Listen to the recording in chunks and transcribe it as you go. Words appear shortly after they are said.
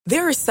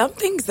There are some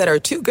things that are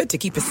too good to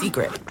keep a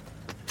secret.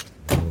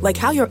 Like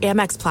how your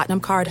Amex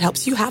Platinum card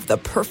helps you have the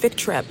perfect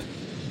trip.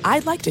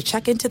 I'd like to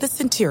check into the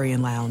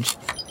Centurion Lounge.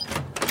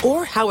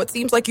 Or how it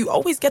seems like you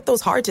always get those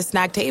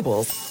hard-to-snag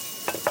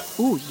tables.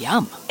 Ooh,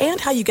 yum.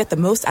 And how you get the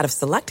most out of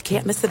select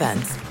can't-miss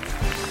events.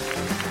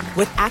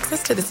 With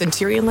access to the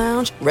Centurion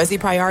Lounge, Resi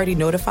Priority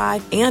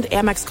Notified, and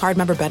Amex card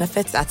member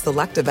benefits at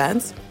select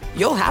events,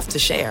 you'll have to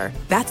share.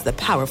 That's the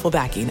powerful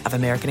backing of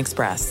American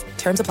Express.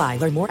 Terms apply.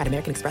 Learn more at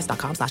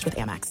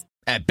americanexpress.com/withAmex.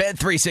 At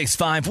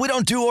Bet365, we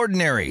don't do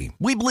ordinary.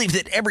 We believe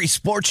that every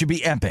sport should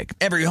be epic.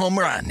 Every home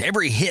run,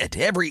 every hit,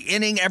 every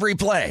inning, every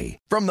play.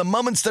 From the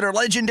moments that are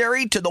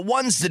legendary to the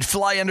ones that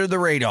fly under the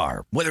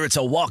radar. Whether it's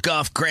a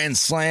walk-off grand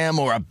slam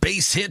or a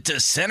base hit to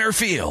center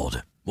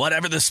field.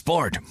 Whatever the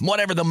sport,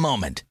 whatever the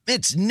moment,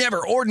 it's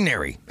never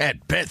ordinary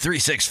at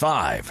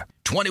Bet365.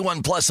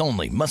 21 plus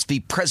only. Must be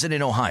present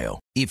in Ohio.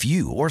 If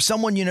you or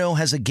someone you know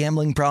has a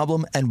gambling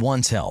problem and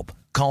wants help,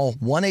 call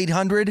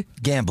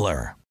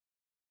 1-800-GAMBLER.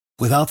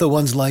 Without the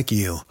ones like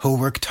you, who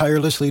work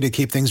tirelessly to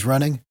keep things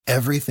running,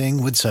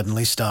 everything would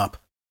suddenly stop.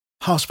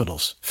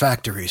 Hospitals,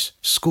 factories,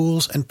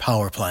 schools, and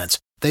power plants,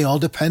 they all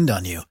depend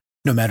on you.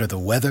 No matter the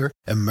weather,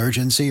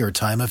 emergency, or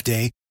time of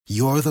day,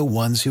 you're the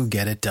ones who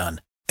get it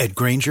done. At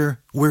Grainger,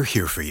 we're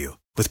here for you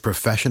with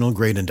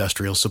professional-grade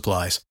industrial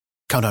supplies.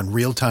 Count on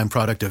real-time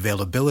product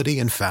availability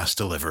and fast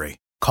delivery.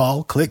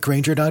 Call, click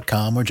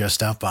Grainger.com, or just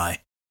stop by.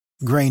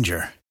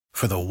 Grainger,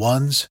 for the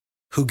ones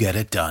who get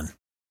it done.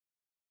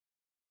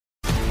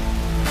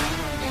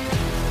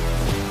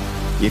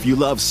 If you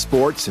love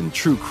sports and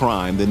true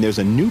crime, then there's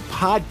a new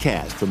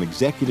podcast from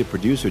executive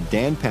producer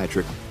Dan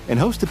Patrick and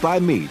hosted by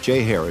me,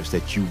 Jay Harris,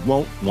 that you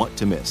won't want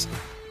to miss.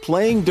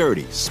 Playing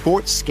Dirty: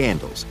 Sports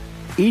Scandals.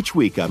 Each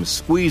week, I'm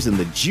squeezing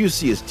the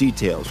juiciest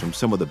details from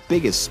some of the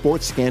biggest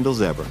sports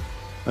scandals ever.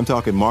 I'm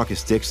talking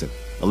Marcus Dixon,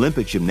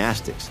 Olympic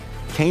gymnastics,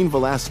 Cain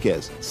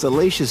Velasquez,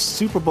 salacious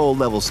Super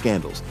Bowl-level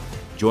scandals.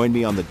 Join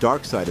me on the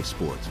dark side of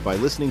sports by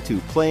listening to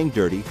Playing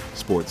Dirty: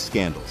 Sports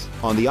Scandals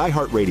on the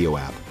iHeartRadio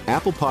app,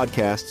 Apple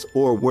Podcasts,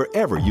 or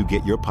wherever you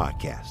get your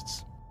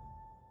podcasts.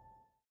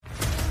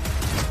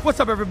 What's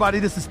up, everybody?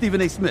 This is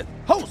Stephen A. Smith,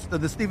 host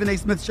of the Stephen A.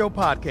 Smith Show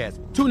podcast.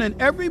 Tune in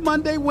every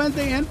Monday,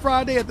 Wednesday, and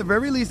Friday at the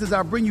very least as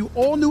I bring you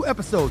all new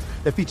episodes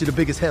that feature the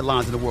biggest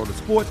headlines in the world of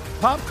sports,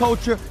 pop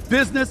culture,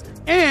 business,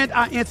 and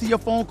I answer your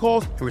phone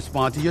calls and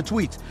respond to your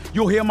tweets.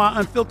 You'll hear my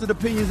unfiltered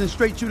opinions and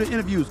straight-shooter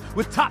interviews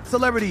with top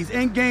celebrities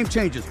and game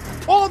changers.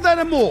 All that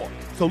and more.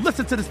 So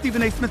listen to the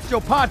Stephen A. Smith Show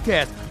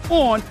podcast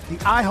on the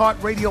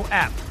iHeartRadio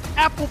app,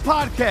 Apple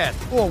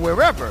Podcasts, or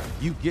wherever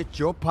you get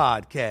your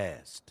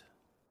podcast.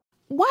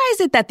 Why is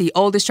it that the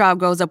oldest tribe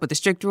grows up with the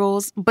strict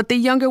rules, but the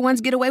younger ones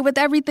get away with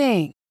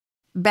everything?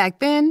 Back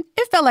then,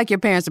 it felt like your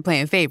parents were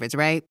playing favorites,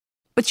 right?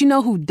 But you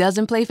know who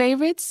doesn't play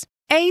favorites?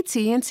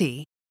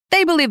 AT&T.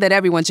 They believe that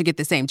everyone should get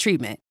the same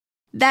treatment.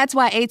 That's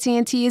why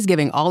AT&T is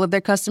giving all of their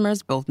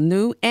customers, both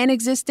new and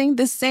existing,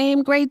 the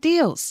same great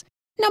deals,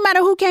 no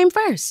matter who came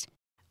first.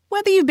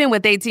 Whether you've been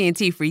with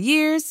AT&T for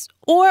years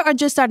or are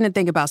just starting to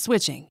think about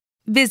switching,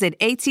 visit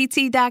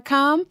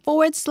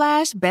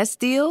att.com/best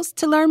deals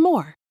to learn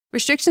more.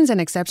 Restrictions and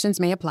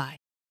exceptions may apply.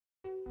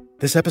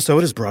 This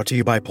episode is brought to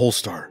you by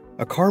Polestar,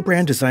 a car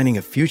brand designing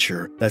a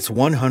future that's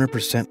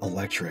 100%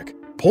 electric.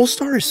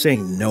 Polestar is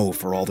saying no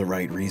for all the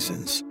right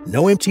reasons.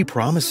 No empty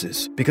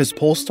promises, because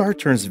Polestar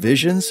turns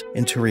visions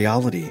into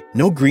reality.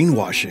 No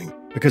greenwashing,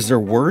 because their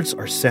words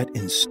are set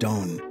in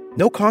stone.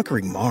 No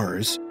conquering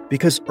Mars,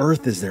 because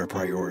Earth is their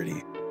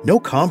priority. No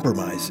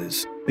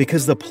compromises,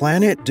 because the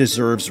planet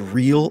deserves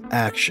real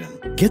action.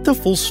 Get the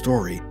full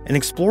story and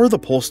explore the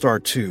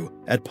Polestar 2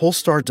 at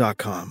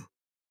Polestar.com.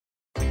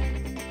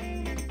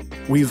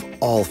 We've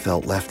all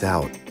felt left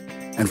out.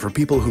 And for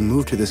people who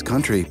move to this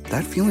country,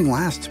 that feeling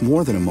lasts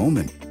more than a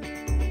moment.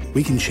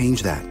 We can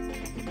change that.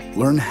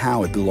 Learn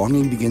how at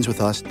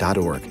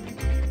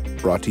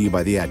belongingbeginswithus.org. Brought to you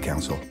by the Ad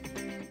Council.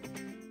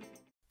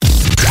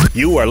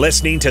 You are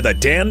listening to The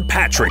Dan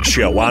Patrick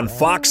Show on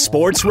Fox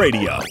Sports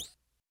Radio.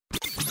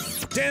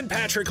 Dan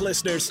Patrick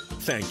listeners,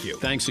 thank you.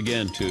 Thanks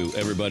again to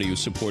everybody who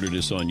supported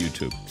us on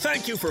YouTube.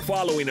 Thank you for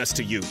following us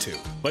to YouTube.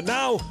 But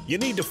now, you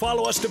need to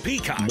follow us to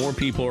Peacock. More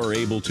people are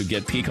able to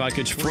get Peacock.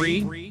 It's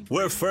free.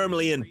 We're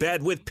firmly in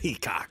bed with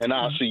Peacock. And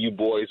I'll see you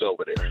boys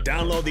over there.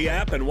 Download the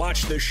app and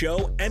watch the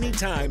show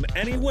anytime,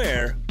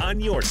 anywhere on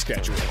your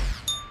schedule.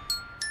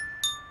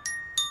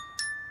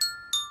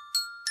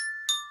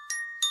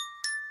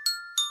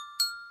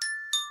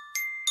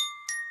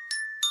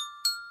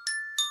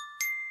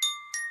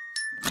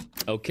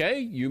 Okay,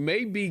 you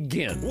may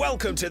begin.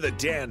 Welcome to the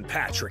Dan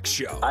Patrick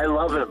Show. I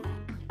love him.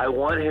 I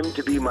want him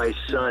to be my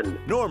son.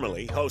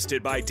 Normally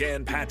hosted by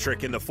Dan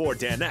Patrick and the Four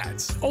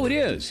Danettes. Oh, it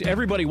is.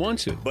 Everybody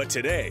wants it. But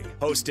today,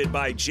 hosted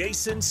by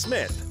Jason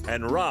Smith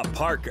and Rob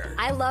Parker.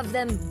 I love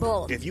them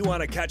both. If you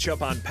want to catch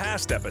up on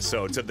past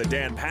episodes of the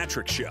Dan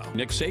Patrick Show.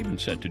 Nick Saban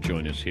said to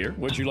join us here.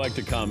 Would you like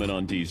to comment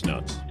on D's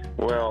Nuts?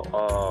 Well,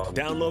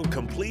 download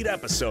complete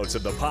episodes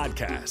of the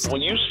podcast.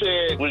 When you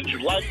said, would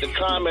you like to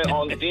comment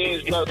on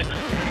Dean's Nuts?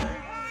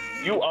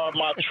 You are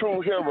my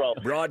true hero.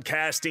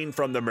 Broadcasting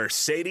from the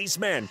Mercedes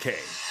Man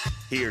Cave,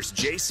 here's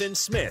Jason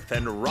Smith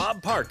and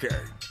Rob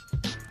Parker.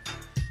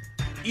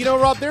 You know,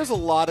 Rob, there's a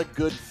lot of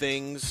good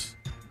things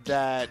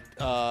that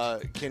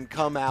can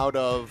come out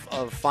of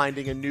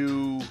finding a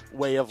new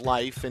way of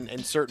life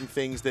and certain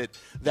things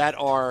that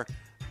are,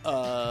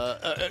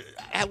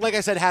 like I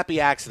said, happy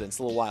accidents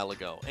a little while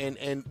ago.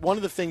 And one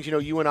of the things,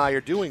 you and I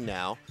are doing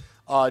now,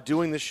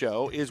 doing the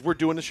show, is we're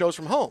doing the shows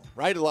from home,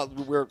 right?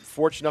 We're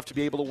fortunate enough to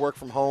be able to work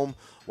from home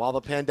while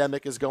the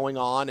pandemic is going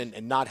on,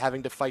 and not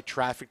having to fight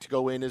traffic to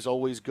go in is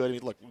always good. I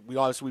mean, look,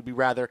 we'd be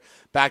rather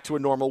back to a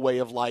normal way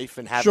of life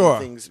and having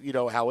things,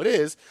 how it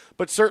is.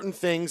 But certain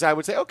things I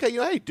would say, okay,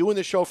 hey, doing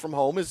the show from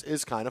home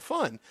is kind of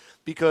fun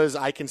because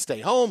I can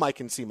stay home, I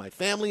can see my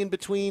family in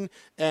between,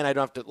 and I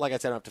don't have to, like I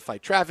said, I don't have to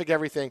fight traffic,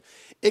 everything.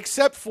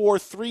 Except for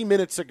 3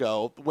 minutes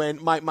ago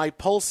when my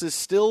pulse is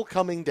still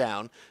coming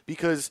down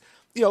because –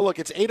 look,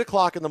 it's 8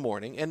 o'clock in the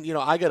morning, and,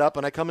 I get up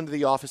and I come into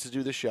the office to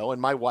do the show,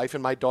 and my wife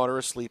and my daughter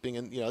are sleeping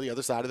in, the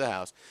other side of the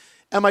house.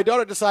 And my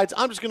daughter decides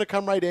I'm just going to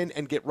come right in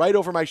and get right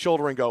over my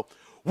shoulder and go,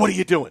 "What are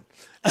you doing?"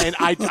 And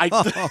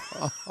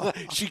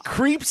she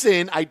creeps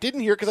in. I didn't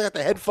hear because I got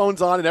the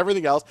headphones on and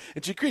everything else.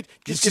 And she creeps,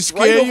 gets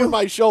right over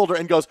my shoulder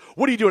and goes,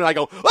 "What are you doing?" And I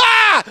go,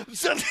 "Ah!"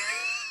 So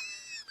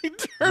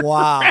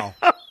wow.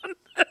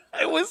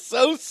 I was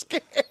so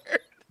scared.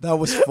 That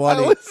was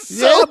funny.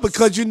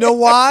 Because you know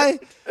why?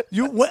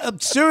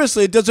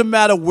 Seriously, it doesn't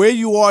matter where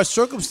you are,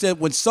 circumstance.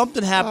 When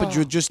something happens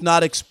you're just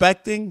not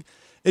expecting,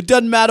 it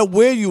doesn't matter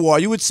where you are.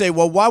 You would say,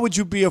 well, why would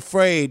you be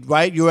afraid,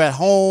 right? You're at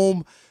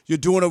home. You're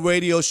doing a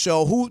radio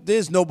show.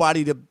 There's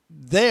nobody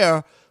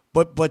there,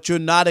 but you're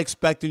not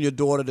expecting your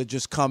daughter to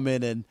just come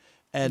in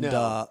and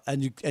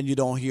you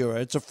don't hear her.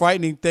 It's a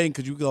frightening thing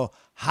because you go,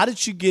 how did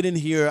she get in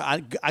here?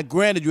 I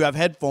granted you have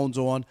headphones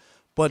on,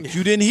 but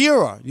you didn't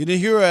hear her. You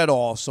didn't hear her at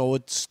all, so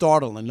it's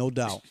startling, no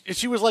doubt.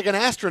 She was like an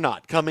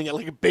astronaut coming,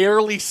 like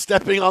barely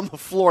stepping on the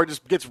floor,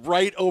 just gets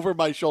right over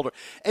my shoulder.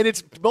 And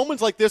it's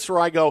moments like this where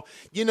I go,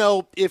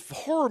 if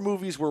horror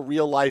movies were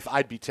real life,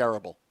 I'd be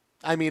terrible.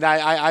 I mean,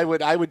 I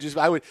would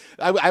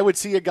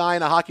see a guy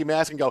in a hockey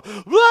mask and go,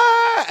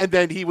 "Ah!" and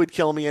then he would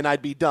kill me and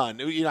I'd be done.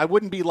 I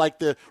wouldn't be like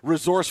the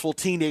resourceful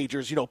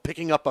teenagers,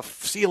 picking up a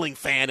ceiling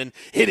fan and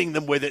hitting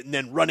them with it and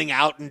then running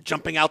out and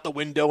jumping out the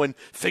window and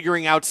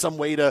figuring out some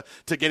way to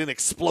get an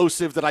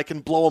explosive that I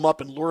can blow them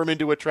up and lure them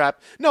into a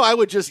trap. No, I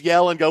would just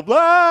yell and go,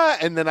 "Blah!"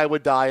 and then I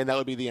would die and that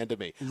would be the end of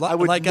me. I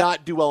would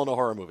not do well in a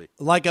horror movie.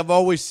 Like I've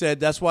always said,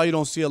 that's why you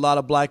don't see a lot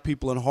of black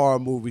people in horror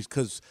movies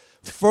because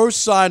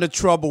first sign of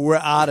trouble, we're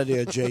out of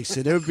there,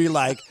 Jason. It would be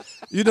like,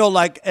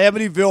 like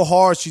Amityville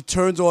Horror, she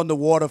turns on the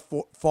water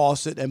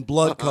faucet and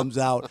blood comes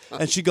out.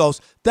 And she goes,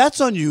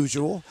 "That's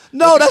unusual."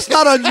 No, that's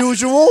not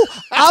unusual.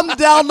 I'm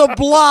down the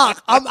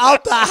block. I'm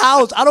out the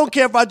house. I don't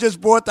care if I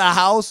just bought the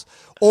house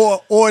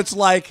or it's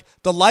like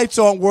the lights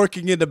aren't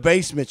working in the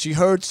basement. She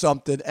heard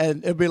something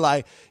and it'd be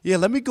like, yeah,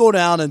 let me go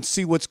down and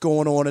see what's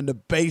going on in the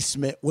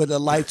basement where the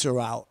lights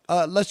are out.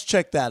 Let's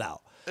check that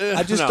out.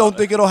 I just don't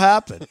think it'll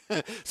happen.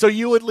 So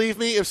you would leave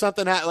me if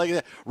something happened like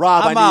that?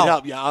 Rob, I need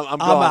help. Yeah, I'm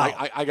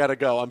going. I got to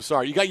go. I'm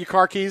sorry. You got your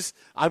car keys?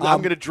 I'm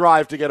going to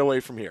drive to get away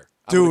from here.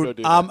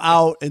 Dude, I'm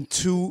out in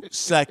 2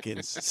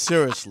 seconds.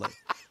 Seriously.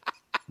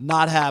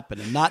 Not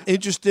happening. Not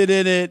interested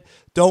in it.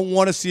 Don't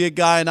want to see a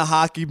guy in a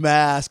hockey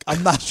mask.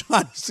 I'm not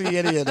trying to see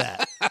any of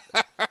that.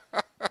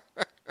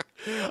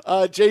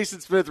 Jason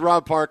Smith,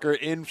 Rob Parker,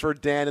 in for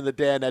Dan and the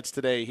Danettes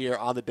today here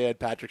on the Dan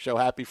Patrick Show.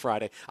 Happy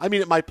Friday. I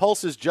mean, my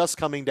pulse is just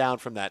coming down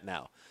from that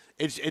now.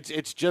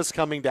 It's just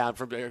coming down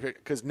from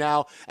because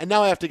now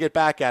I have to get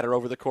back at her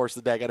over the course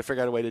of the day. I got to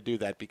figure out a way to do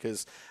that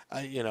because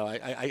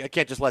I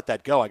can't just let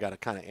that go. I got to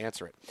kind of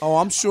answer it. Oh,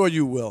 I'm sure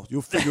you will.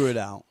 You'll figure it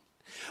out.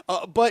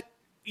 But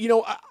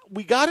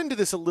we got into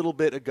this a little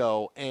bit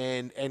ago,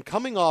 and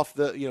coming off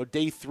the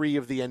day 3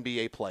 of the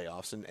NBA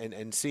playoffs,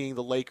 and seeing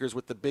the Lakers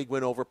with the big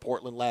win over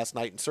Portland last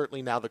night, and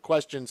certainly now the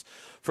questions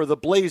for the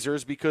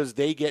Blazers because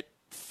they get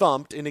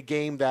thumped in a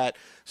game that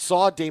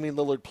saw Damian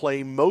Lillard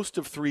play most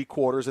of 3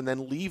 quarters and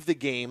then leave the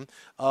game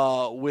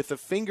with a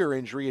finger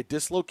injury, a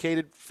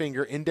dislocated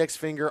finger, index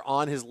finger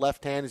on his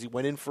left hand as he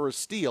went in for a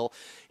steal.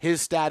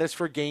 His status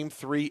for game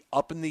 3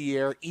 up in the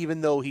air,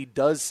 even though he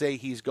does say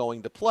he's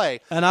going to play.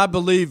 And I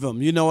believe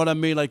him. You know what I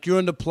mean? Like, you're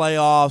in the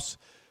playoffs,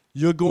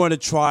 you're going to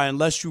try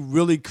unless you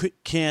really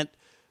can't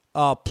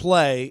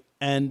play.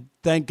 And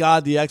thank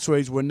God the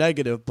x-rays were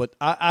negative, but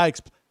I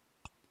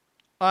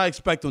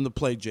expect him to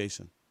play,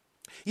 Jason.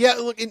 Yeah,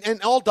 look,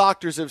 and all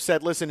doctors have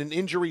said, listen, an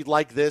injury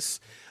like this,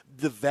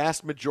 the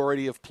vast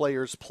majority of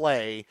players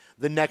play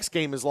the next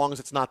game as long as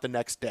it's not the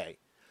next day.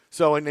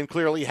 So, and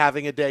clearly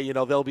having a day,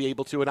 they'll be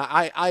able to. And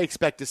I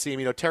expect to see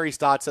him. Terry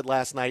Stott said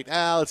last night,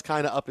 it's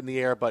kind of up in the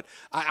air, but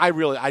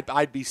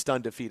I'd be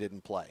stunned if he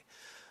didn't play.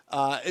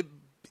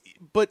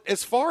 But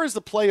as far as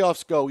the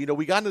playoffs go,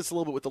 we got into this a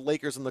little bit with the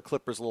Lakers and the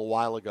Clippers a little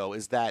while ago,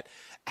 is that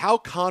how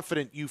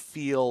confident you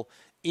feel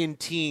in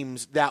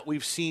teams that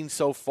we've seen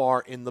so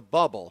far in the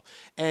bubble.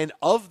 And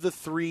of the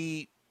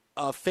 3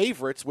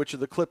 favorites, which are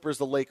the Clippers,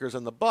 the Lakers,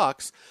 and the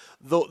Bucks,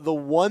 the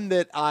one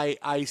that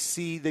I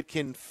see that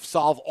can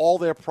solve all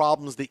their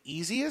problems the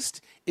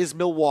easiest is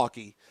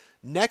Milwaukee.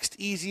 Next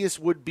easiest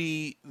would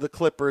be the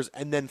Clippers,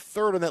 and then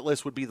third on that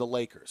list would be the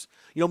Lakers.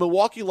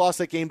 Milwaukee lost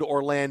that game to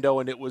Orlando,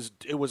 and it was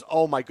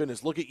oh my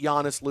goodness, look at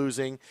Giannis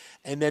losing,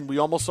 and then we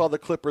almost saw the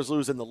Clippers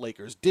lose, and the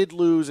Lakers did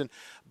lose,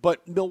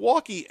 but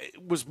Milwaukee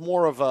was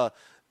more of a,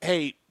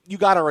 hey, you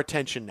got our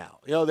attention now.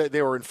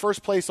 They were in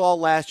first place all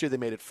last year. They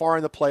made it far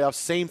in the playoffs.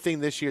 Same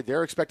thing this year.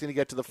 They're expecting to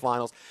get to the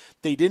finals.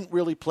 They didn't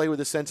really play with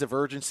a sense of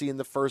urgency in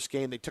the first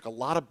game. They took a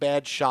lot of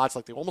bad shots,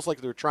 almost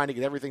like they were trying to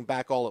get everything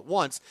back all at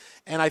once.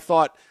 And I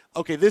thought,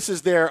 okay, this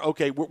is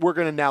we're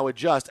going to now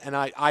adjust, and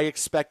I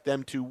expect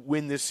them to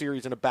win this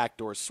series in a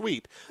backdoor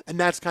sweep. And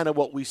that's kind of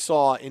what we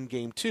saw in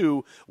Game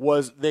 2,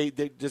 was they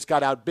just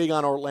got out big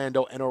on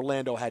Orlando, and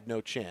Orlando had no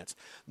chance.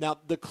 Now,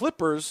 the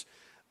Clippers,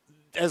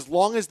 as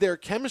long as their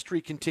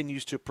chemistry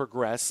continues to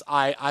progress,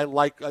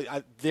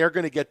 they're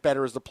going to get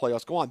better as the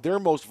playoffs go on. They're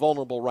most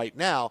vulnerable right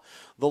now.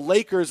 The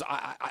Lakers,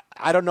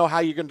 I don't know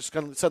how you're going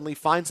to suddenly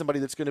find somebody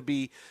that's going to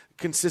be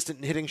consistent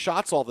in hitting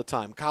shots all the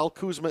time. Kyle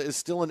Kuzma is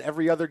still an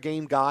every other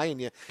game guy,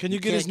 and you get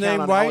can't his count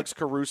name on right? Alex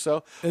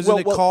Caruso. Isn't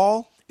it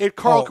Carl?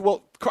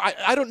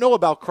 I don't know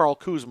about Carl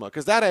Kuzma,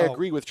 because I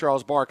agree with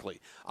Charles Barkley.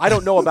 I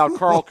don't know about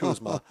Carl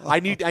Kuzma. I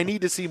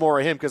need to see more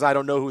of him, because I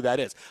don't know who that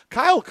is.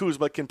 Kyle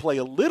Kuzma can play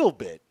a little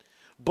bit,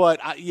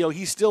 but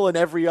he's still an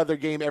every other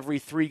game, every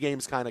 3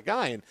 games kind of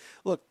guy. And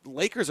look,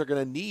 Lakers are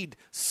going to need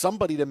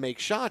somebody to make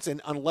shots,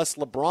 and unless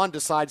LeBron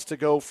decides to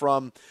go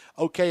from,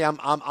 okay,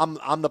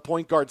 I'm the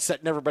point guard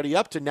setting everybody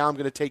up, to now I'm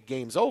going to take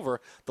games over,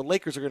 the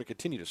Lakers are going to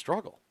continue to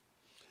struggle.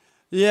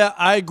 Yeah,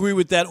 I agree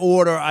with that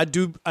order. I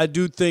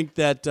do think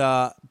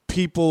that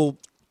people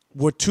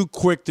were too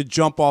quick to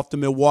jump off the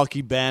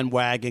Milwaukee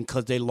bandwagon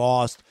because they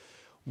lost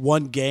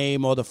one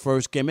game or the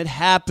first game. It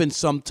happens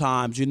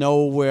sometimes,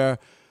 where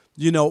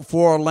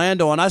for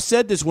Orlando, and I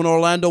said this when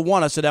Orlando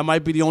won, I said that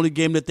might be the only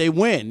game that they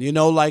win.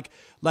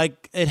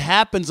 Like it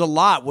happens a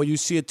lot where you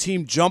see a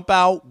team jump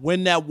out,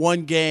 win that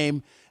one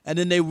game, and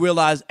then they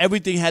realize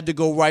everything had to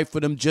go right for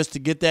them just to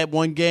get that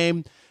one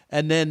game,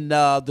 and then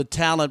the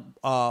talent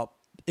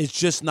is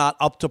just not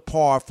up to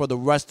par for the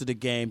rest of the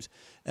games,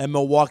 and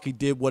Milwaukee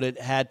did what it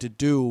had to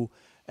do.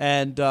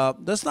 And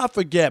let's not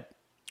forget,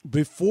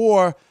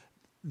 before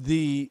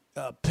the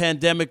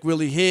pandemic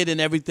really hit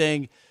and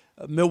everything,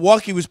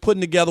 Milwaukee was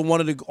putting together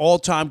one of the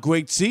all-time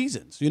great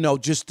seasons.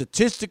 Just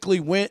statistically,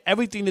 win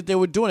everything that they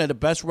were doing. Had the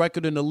best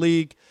record in the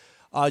league.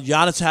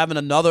 Giannis having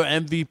another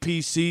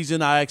MVP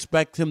season. I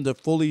expect him to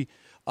fully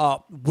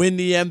win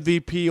the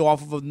MVP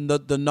off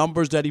of the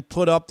numbers that he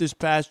put up this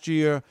past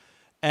year.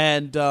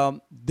 And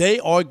they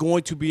are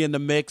going to be in the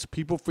mix.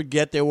 People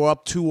forget they were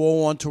up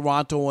 2-0 on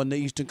Toronto in the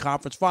Eastern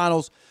Conference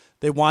Finals.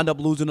 They wound up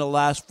losing the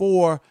last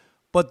 4.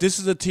 But this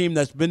is a team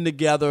that's been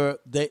together.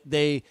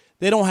 They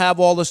don't have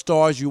all the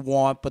stars you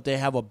want, but they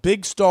have a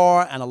big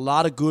star and a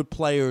lot of good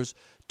players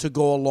to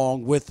go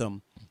along with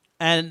them.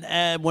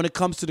 And when it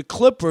comes to the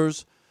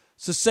Clippers,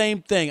 it's the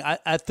same thing.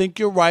 I think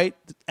you're right.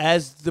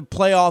 As the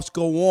playoffs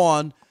go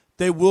on,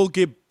 they will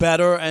get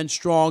better and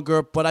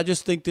stronger. But I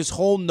just think this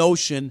whole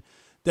notion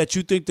that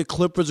you think the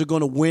Clippers are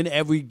going to win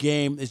every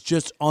game is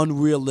just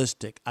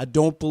unrealistic. I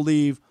don't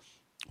believe,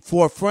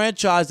 for a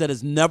franchise that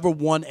has never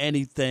won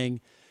anything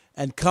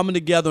and coming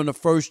together in the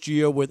first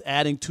year with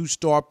adding 2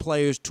 star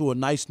players to a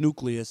nice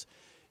nucleus,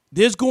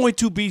 there's going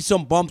to be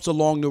some bumps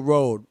along the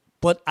road.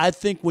 But I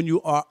think when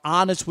you are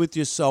honest with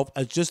yourself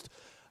as just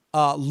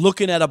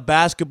looking at a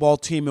basketball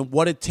team and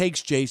what it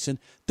takes, Jason,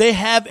 they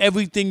have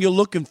everything you're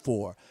looking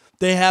for.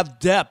 They have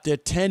depth. They're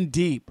 10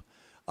 deep.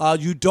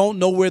 You don't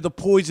know where the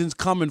poison's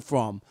coming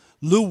from.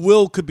 Lou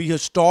Will could be a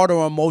starter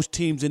on most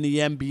teams in the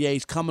NBA.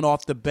 He's coming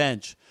off the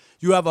bench.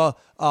 You have a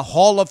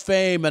Hall of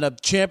Fame and a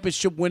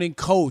championship-winning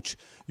coach.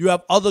 You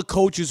have other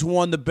coaches who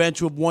are on the bench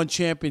who have won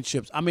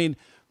championships. I mean,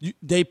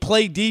 they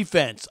play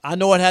defense. I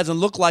know it hasn't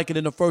looked like it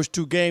in the first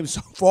 2 games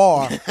so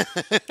far.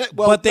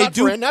 Well, but they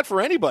not for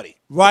anybody.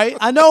 Right?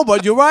 I know,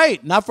 but you're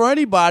right. Not for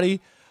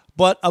anybody.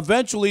 But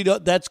eventually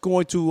that's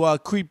going to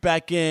creep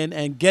back in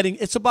and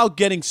it's about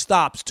getting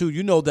stops, too.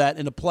 You know that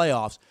in the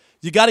playoffs.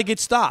 You got to get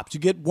stops. You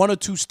get 1 or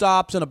 2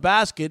 stops in a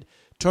basket,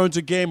 turns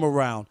a game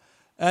around.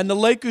 And the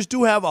Lakers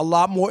do have a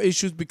lot more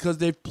issues because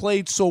they've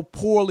played so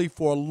poorly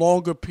for a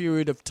longer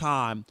period of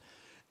time.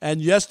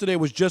 And yesterday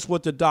was just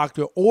what the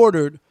doctor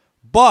ordered.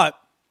 But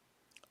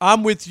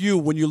I'm with you.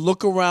 When you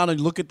look around and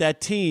look at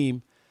that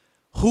team,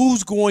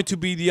 who's going to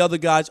be the other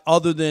guys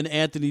other than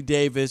Anthony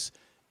Davis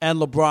and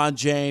LeBron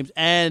James?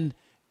 And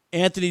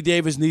Anthony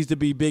Davis needs to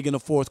be big in the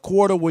fourth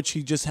quarter, which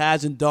he just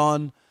hasn't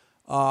done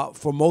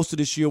for most of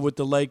this year with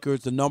the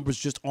Lakers. The numbers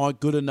just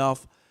aren't good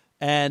enough.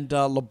 And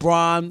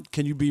LeBron,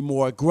 can you be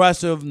more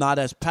aggressive, not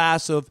as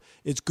passive?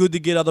 It's good to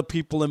get other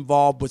people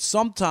involved, but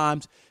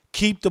sometimes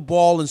keep the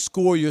ball and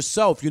score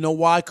yourself. You know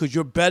why? Because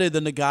you're better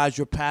than the guys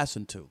you're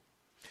passing to.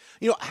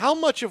 How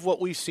much of what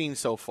we've seen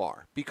so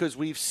far, because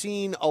we've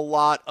seen a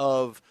lot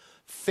of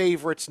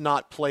favorites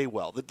not play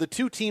well. The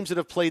two teams that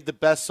have played the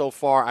best so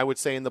far, I would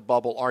say, in the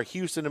bubble are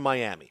Houston and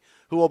Miami,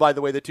 who are, by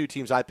the way, the two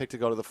teams I picked to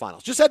go to the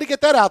finals. Just had to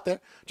get that out there.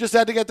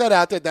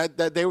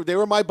 That they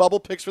were my bubble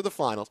picks for the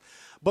finals.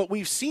 But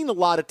we've seen a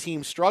lot of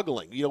teams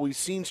struggling. We've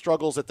seen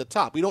struggles at the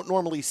top. We don't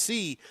normally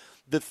see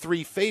the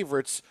three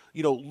favorites,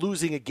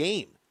 losing a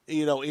game,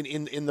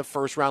 in the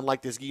first round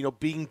like this,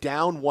 being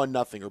down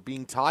 1-0 or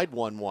being tied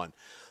 1-1.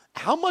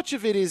 How much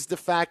of it is the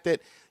fact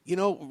that,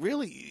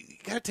 really, you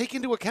got to take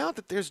into account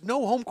that there's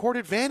no home court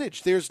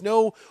advantage. There's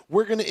no,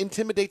 we're going to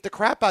intimidate the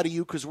crap out of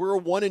you because we're a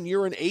 1 and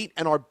you're an 8,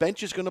 and our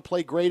bench is going to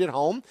play great at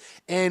home,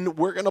 and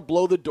we're going to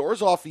blow the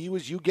doors off of you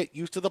as you get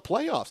used to the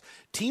playoffs.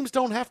 Teams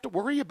don't have to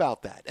worry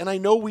about that. And I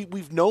know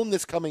we've known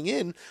this coming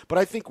in, but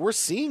I think we're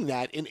seeing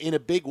that in a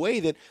big way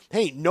that,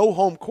 hey, no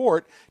home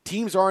court.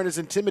 Teams aren't as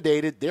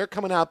intimidated. They're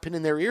coming out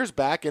pinning their ears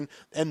back, and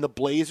the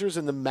Blazers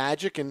and the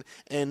Magic and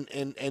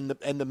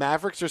the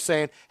Mavericks are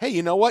saying, hey,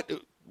 you know what?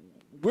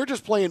 We're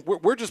just playing.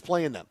 We're just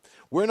playing them.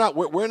 We're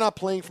not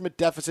playing from a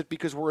deficit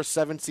because we're a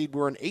 7 seed.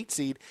 We're an 8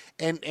 seed,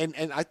 and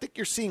I think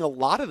you're seeing a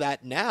lot of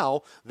that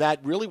now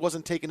that really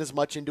wasn't taken as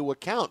much into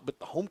account. But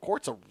the home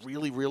court's a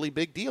really, really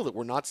big deal that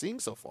we're not seeing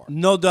so far.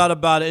 No doubt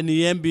about it. In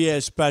the NBA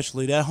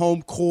especially, that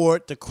home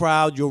court, the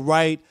crowd. You're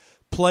right.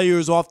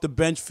 Players off the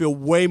bench feel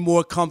way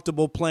more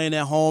comfortable playing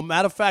at home.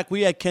 Matter of fact,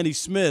 we had Kenny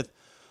Smith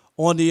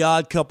on The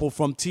Odd Couple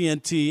from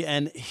TNT,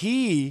 and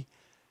he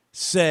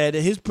said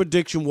his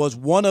prediction was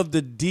one of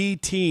the D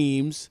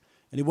teams,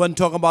 and he wasn't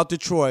talking about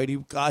Detroit. He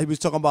was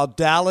talking about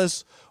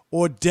Dallas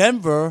or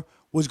Denver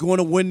was going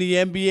to win the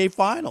NBA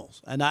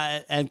Finals.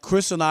 And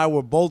Chris and I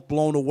were both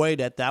blown away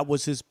that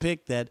was his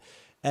pick.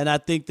 And I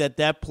think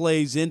that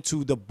plays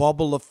into the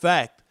bubble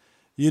effect,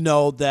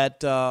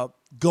 that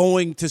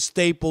going to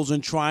Staples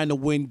and trying to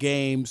win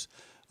games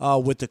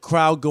with the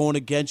crowd going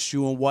against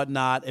you and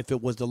whatnot, if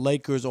it was the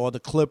Lakers or the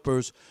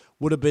Clippers,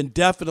 would have been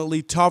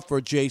definitely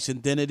tougher,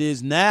 Jason, than it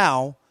is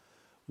now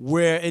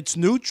where it's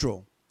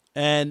neutral.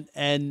 And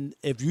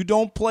if you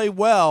don't play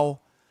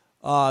well,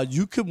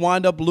 you could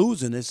wind up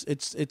losing.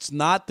 It's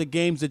not the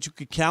games that you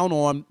could count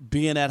on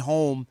being at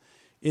home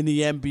in the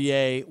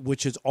NBA,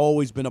 which has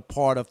always been a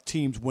part of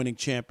teams winning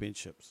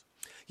championships.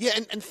 Yeah,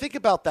 and think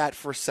about that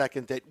for a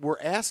second, that we're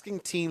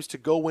asking teams to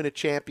go win a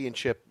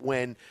championship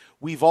when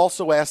we've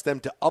also asked them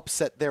to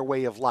upset their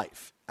way of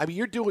life. I mean,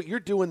 you're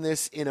doing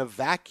this in a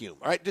vacuum,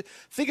 all right?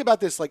 Think about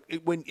this,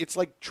 when it's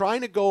like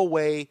trying to go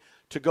away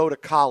to go to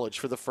college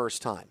for the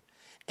first time,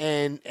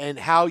 and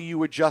how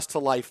you adjust to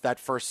life that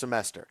first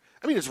semester.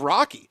 I mean, it's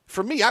rocky.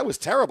 For me, I was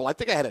terrible. I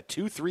think I had a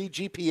 2.3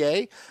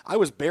 GPA. I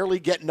was barely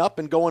getting up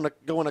and going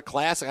to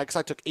class. I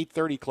took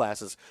 8:30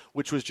 classes,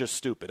 which was just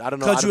stupid. I don't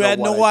know. Because you had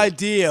no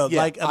idea.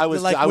 Yeah,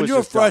 when you're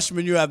a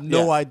freshman, you have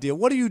no idea.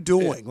 What are you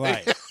doing? Yeah.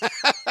 Right.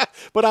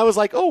 But I was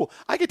like,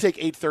 I could take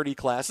 8:30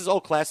 classes.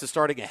 Class is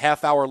starting a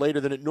half hour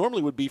later than it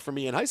normally would be for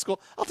me in high school.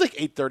 I'll take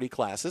 8:30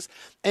 classes.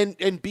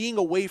 And being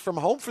away from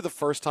home for the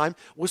first time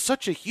was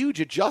such a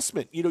huge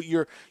adjustment.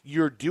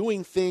 You're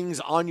doing things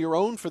on your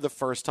own for the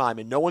first time,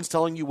 and no one's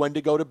telling you when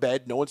to go to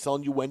bed. No one's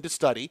telling you when to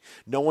study.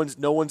 No one's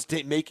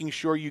making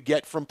sure you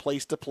get from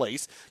place to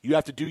place. You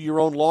have to do your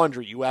own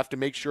laundry. You have to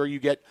make sure you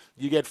get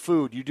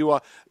food.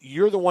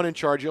 You're the one in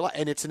charge of your life,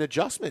 and it's an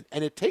adjustment,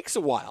 and it takes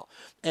a while.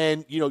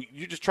 And you're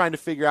just trying to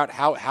figure out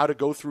how to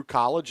go through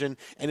college, and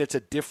it's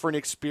a different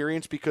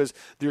experience because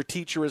their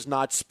teacher is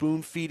not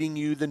spoon feeding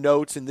you the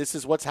notes and this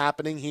is what's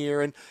happening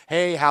here, and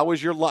hey, how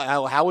was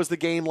the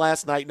game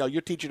last night? No,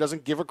 your teacher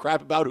doesn't give a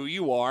crap about who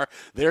you are.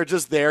 They're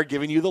just there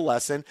giving you the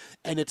lesson,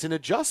 and it's an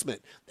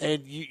adjustment,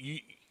 and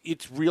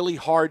it's really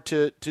hard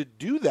to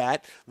do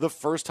that the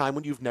first time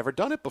when you've never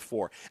done it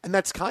before. And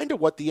that's kind of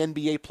what the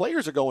NBA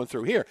players are going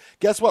through here.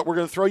 Guess what? We're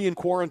going to throw you in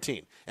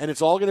quarantine, and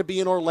it's all going to be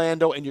in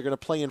Orlando, and you're going to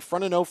play in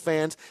front of no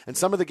fans, and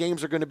some of the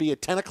games are going to be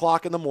at 10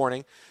 o'clock in the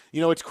morning.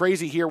 It's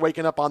crazy here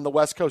waking up on the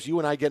West Coast. You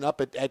and I getting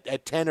up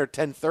at 10 or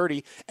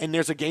 10:30, and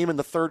there's a game in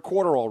the third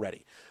quarter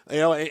already.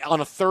 On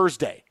a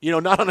Thursday,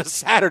 not on a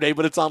Saturday,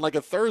 but it's on like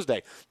a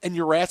Thursday. And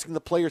you're asking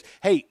the players,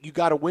 hey, you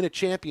got to win a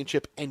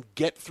championship and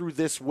get through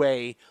this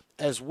way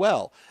as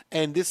well.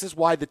 And this is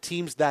why the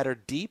teams that are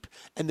deep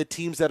and the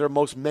teams that are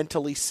most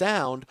mentally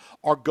sound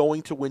are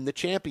going to win the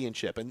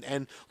championship.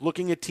 And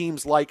looking at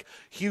teams like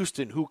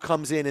Houston, who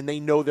comes in and they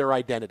know their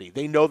identity.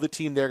 They know the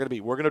team they're going to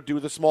be. We're going to do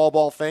the small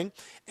ball thing,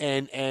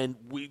 and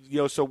we,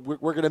 so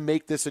we're going to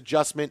make this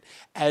adjustment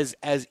as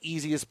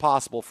easy as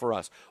possible for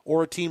us.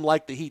 Or a team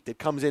like the Heat that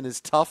comes in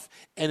as tough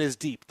and as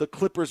deep. The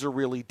Clippers are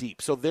really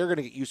deep, so they're going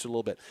to get used to it a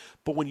little bit.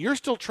 But when you're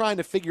still trying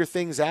to figure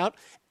things out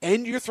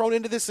and you're thrown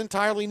into this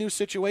entirely new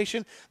situation,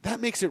 that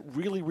makes it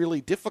really,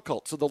 really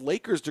difficult. So the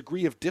Lakers'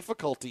 degree of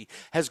difficulty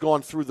has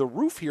gone through the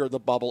roof here in the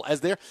bubble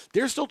as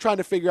they're still trying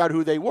to figure out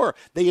who they were.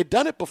 They had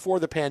done it before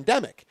the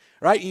pandemic,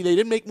 right? They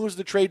didn't make moves at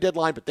the trade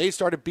deadline, but they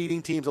started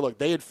beating teams. And look,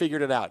 they had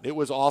figured it out. It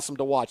was awesome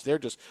to watch. They're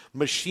just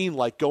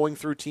machine-like going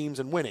through teams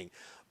and winning.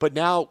 But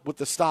now with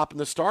the stop and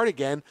the start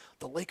again,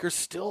 the Lakers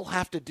still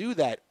have to do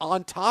that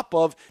on top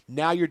of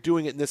now you're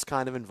doing it in this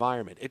kind of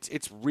environment.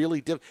 It's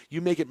really you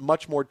make it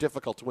much more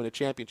difficult to win a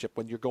championship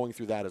when you're going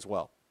through that as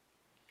well.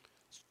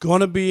 It's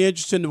going to be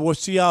interesting. We'll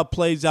see how it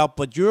plays out.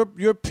 But your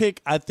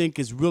pick, I think,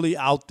 is really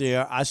out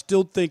there. I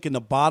still think in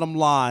the bottom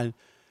line,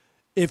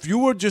 if you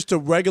were just a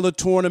regular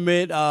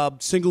tournament,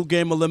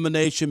 single-game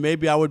elimination,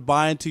 maybe I would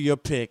buy into your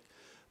pick.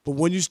 But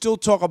when you still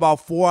talk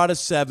about 4 out of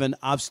 7,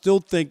 I still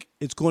think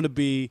it's going to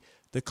be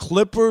the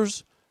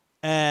Clippers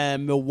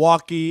and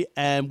Milwaukee,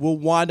 and we'll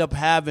wind up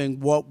having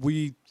what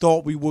we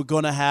thought we were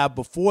going to have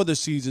before the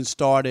season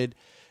started.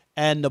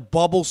 And the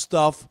bubble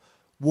stuff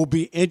will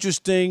be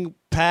interesting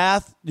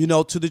path,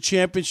 to the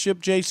championship,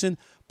 Jason.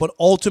 But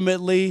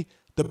ultimately,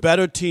 the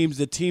better teams,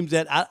 the teams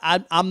that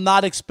I'm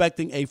not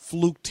expecting a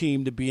fluke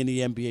team to be in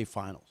the NBA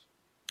Finals.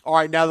 All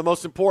right, now the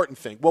most important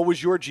thing. What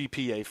was your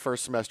GPA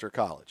first semester of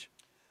college?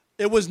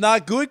 It was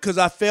not good because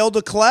I failed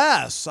a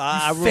class.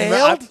 I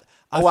failed?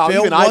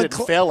 Even I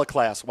didn't fail a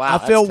class. Wow,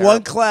 I failed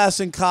one class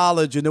in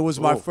college, and it was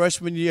my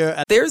freshman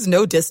year. There's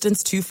no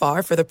distance too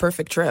far for the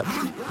perfect trip.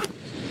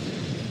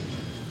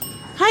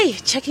 Hi,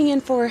 checking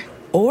in for...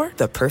 Or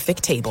the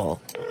perfect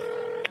table.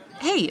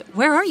 Hey,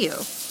 where are you?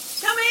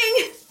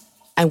 Coming!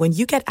 And when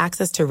you get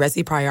access to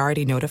Resi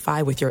Priority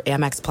Notify with your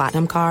Amex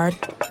Platinum card...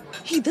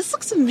 Hey, this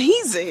looks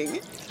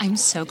amazing. I'm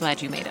so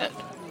glad you made it.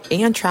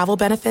 And travel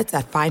benefits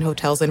at fine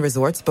hotels and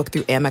resorts booked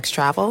through Amex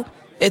Travel,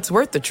 it's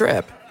worth the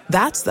trip.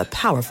 That's the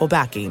powerful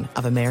backing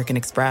of American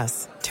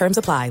Express. Terms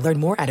apply. Learn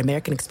more at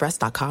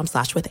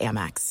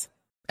americanexpress.com/withAmex.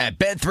 At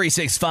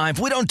Bet365,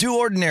 we don't do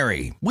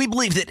ordinary. We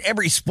believe that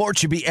every sport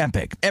should be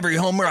epic. Every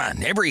home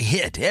run, every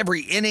hit,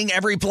 every inning,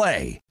 every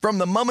play. From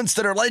the moments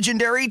that are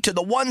legendary to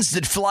the ones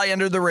that fly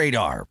under the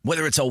radar.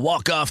 Whether it's a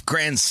walk-off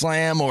grand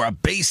slam or a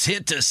base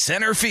hit to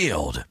center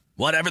field.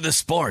 Whatever the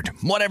sport,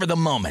 whatever the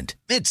moment,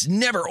 it's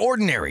never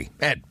ordinary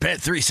at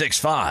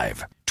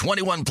Bet365.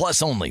 21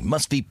 plus only.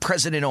 Must be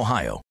present in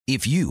Ohio.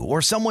 If you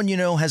or someone you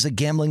know has a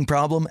gambling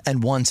problem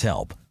and wants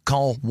help,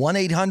 call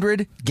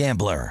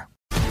 1-800-GAMBLER.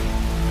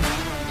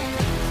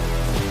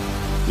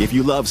 If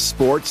you love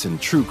sports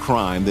and true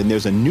crime, then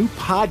there's a new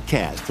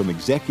podcast from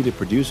executive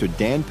producer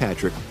Dan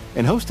Patrick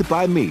and hosted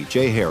by me,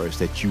 Jay Harris,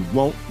 that you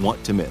won't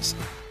want to miss.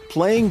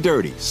 Playing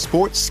Dirty: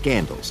 Sports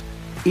Scandals.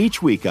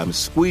 Each week, I'm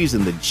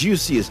squeezing the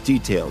juiciest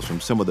details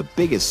from some of the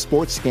biggest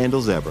sports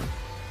scandals ever.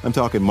 I'm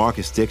talking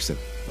Marcus Dixon,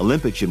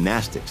 Olympic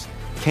gymnastics,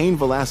 Cain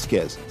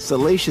Velasquez,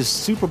 salacious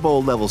Super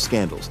Bowl-level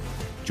scandals.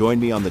 Join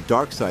me on the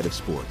dark side of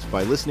sports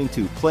by listening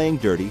to Playing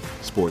Dirty: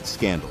 Sports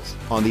Scandals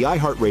on the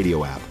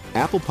iHeartRadio app,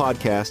 Apple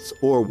Podcasts,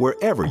 or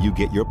wherever you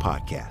get your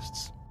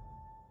podcasts.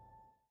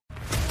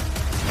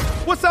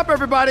 What's up,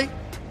 everybody?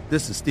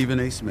 This is Stephen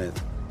A. Smith.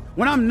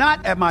 When I'm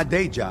not at my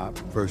day job,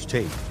 First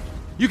Take,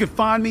 you can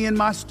find me in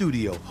my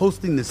studio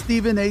hosting the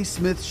Stephen A.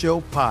 Smith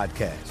Show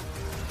podcast.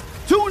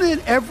 Tune in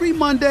every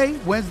Monday,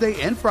 Wednesday,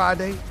 and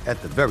Friday,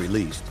 at the very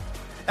least,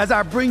 as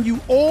I bring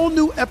you all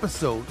new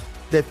episodes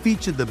that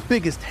feature the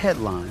biggest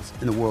headlines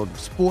in the world of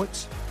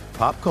sports,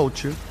 pop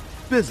culture,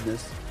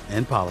 business,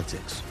 and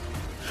politics.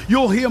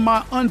 You'll hear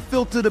my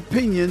unfiltered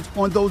opinions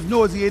on those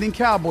nauseating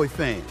Cowboy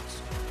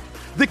fans,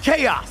 the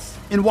chaos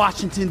in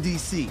Washington,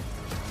 D.C.,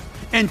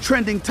 and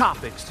trending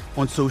topics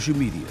on social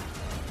media,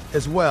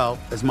 as well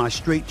as my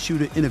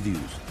straight-shooter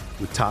interviews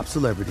with top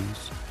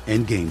celebrities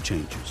and game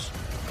changers.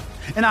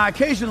 And I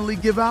occasionally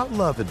give out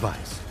love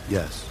advice.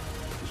 Yes,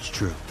 it's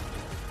true.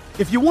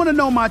 If you want to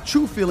know my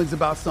true feelings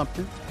about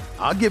something,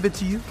 I'll give it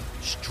to you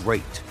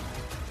straight.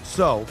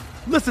 So,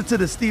 listen to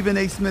the Stephen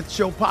A. Smith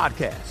Show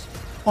podcast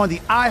on the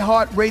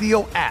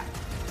iHeartRadio app,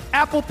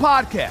 Apple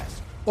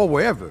Podcasts, or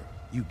wherever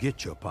you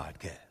get your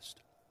podcast.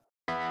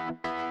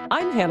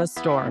 I'm Hannah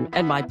Storm,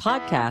 and my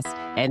podcast,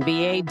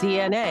 NBA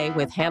DNA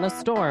with Hannah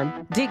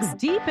Storm, digs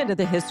deep into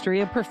the history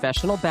of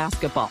professional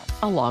basketball,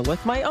 along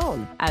with my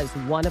own, as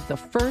one of the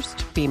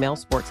first female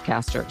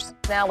sportscasters.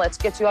 Now let's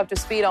get you up to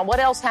speed on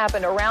what else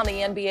happened around the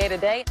NBA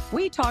today.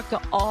 We talk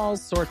to all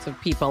sorts of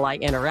people I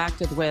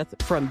interacted with,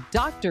 from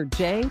Dr.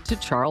 J to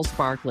Charles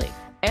Barkley,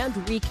 and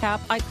recap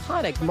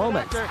iconic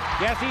moments.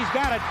 Yes, he's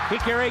got it.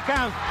 Here he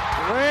comes.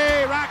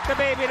 Way rock the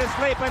baby to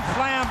sleep and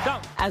slam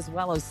dunk. As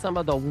well as some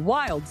of the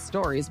wild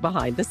stories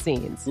behind the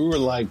scenes. We were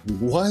like,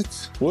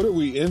 what? What are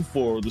we in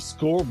for? The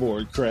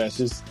scoreboard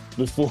crashes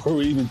before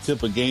we even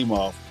tip a game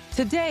off.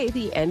 Today,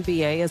 the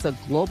NBA is a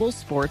global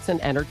sports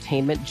and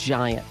entertainment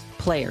giant.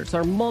 Players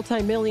are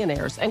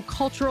multimillionaires and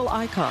cultural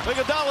icons.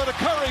 Iguodala to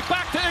Curry,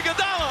 back to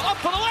Iguodala, up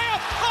for the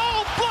layup.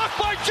 Oh, blocked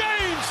by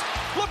James.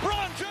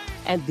 LeBron James.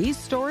 And these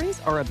stories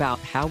are about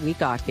how we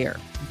got here,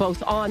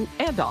 both on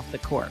and off the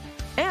court.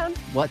 And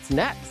what's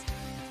next?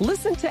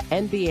 Listen to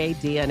NBA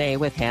DNA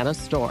with Hannah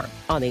Storm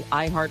on the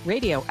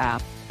iHeartRadio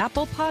app,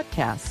 Apple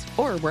Podcasts,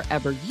 or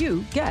wherever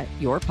you get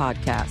your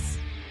podcasts.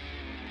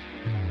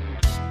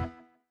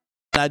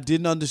 I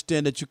didn't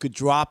understand that you could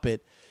drop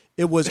it.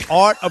 It was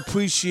art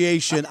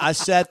appreciation. I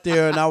sat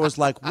there and I was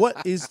like,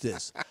 what is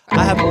this?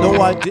 I have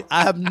no idea.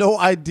 I have no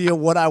idea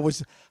what I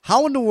was.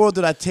 How in the world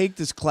did I take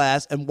this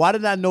class, and why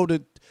did I know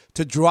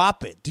to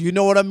drop it. Do you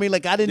know what I mean?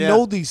 Like, I didn't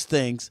know these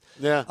things.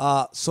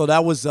 Yeah. So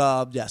that was,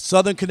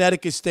 Southern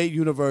Connecticut State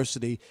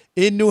University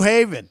in New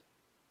Haven.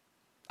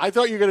 I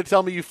thought you were going to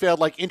tell me you failed,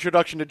 like,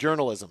 Introduction to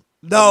Journalism.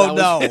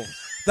 No.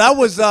 That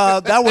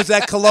was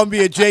at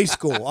Columbia J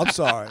School. I'm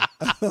sorry.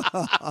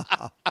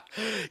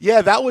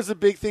 Yeah, that was a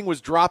big thing,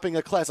 was dropping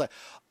a class. Like,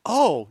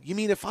 oh, you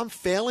mean if I'm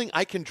failing,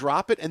 I can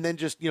drop it and then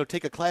just,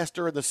 take a class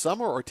during the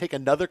summer or take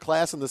another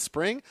class in the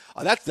spring?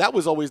 That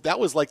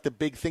was like the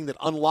big thing that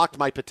unlocked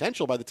my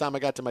potential by the time I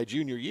got to my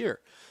junior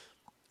year.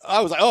 I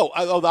was like,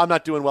 I'm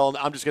not doing well, and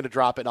I'm just going to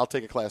drop it, and I'll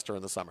take a class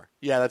during the summer.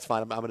 Yeah, that's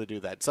fine. I'm going to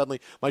do that.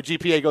 Suddenly, my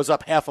GPA goes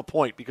up half a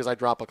point because I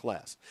drop a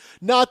class.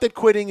 Not that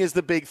quitting is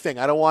the big thing.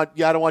 I don't want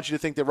you to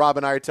think that Rob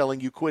and I are telling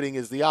you quitting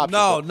is the option.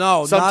 No,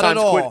 not at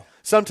all.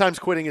 Sometimes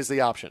quitting is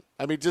the option.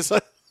 I mean, just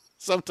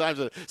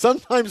sometimes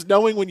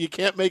knowing when you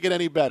can't make it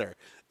any better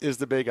is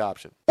the big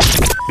option.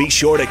 Be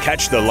sure to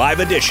catch the live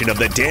edition of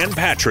the Dan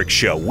Patrick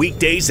Show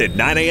weekdays at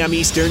 9 a.m.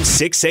 Eastern,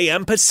 6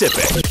 a.m.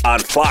 Pacific on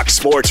Fox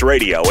Sports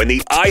Radio and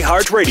the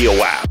iHeartRadio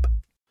app.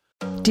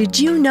 Did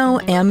you know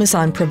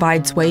Amazon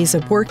provides ways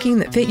of working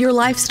that fit your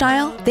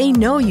lifestyle? They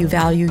know you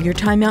value your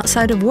time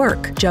outside of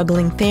work,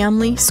 juggling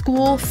family,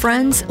 school,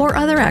 friends, or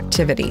other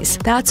activities.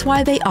 That's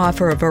why they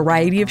offer a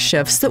variety of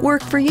shifts that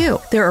work for you.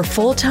 There are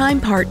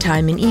full-time,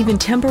 part-time, and even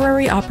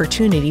temporary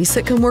opportunities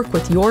that can work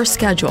with your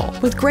schedule,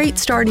 with great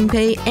starting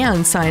pay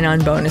and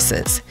sign-on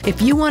bonuses. If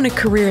you want a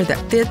career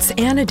that fits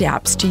and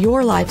adapts to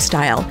your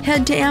lifestyle,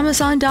 head to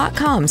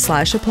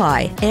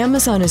Amazon.com/apply.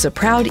 Amazon is a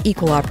proud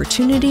equal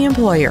opportunity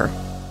employer.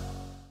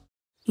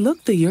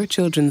 Look through your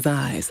children's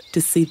eyes to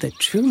see the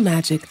true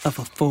magic of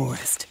a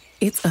forest.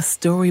 It's a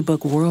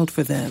storybook world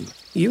for them.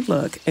 You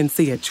look and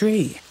see a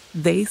tree.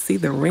 They see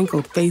the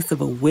wrinkled face of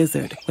a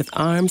wizard with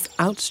arms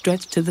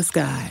outstretched to the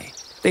sky.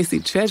 They see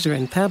treasure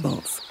in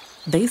pebbles.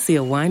 They see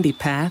a windy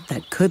path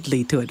that could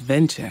lead to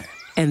adventure.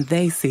 And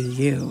they see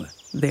you,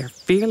 their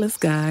fearless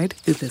guide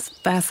through this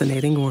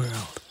fascinating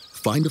world.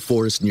 Find a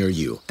forest near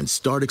you and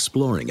start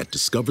exploring at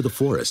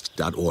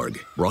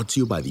discovertheforest.org. Brought to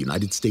you by the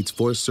United States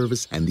Forest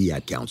Service and the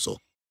Ad Council.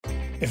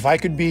 If I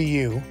could be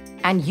you.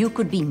 And you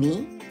could be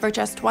me for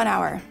just 1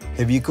 hour.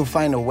 If you could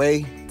find a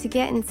way to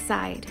get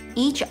inside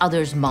each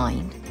other's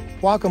mind.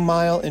 Walk a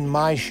mile in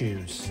my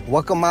shoes.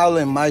 Walk a mile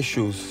in my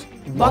shoes.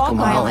 Walk a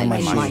mile in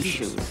my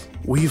shoes.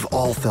 We've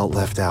all felt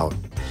left out.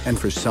 And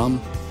for some,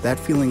 that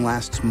feeling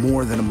lasts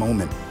more than a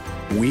moment.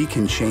 We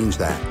can change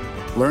that.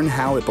 Learn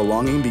how at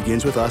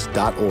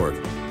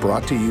belongingbeginswithus.org.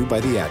 Brought to you by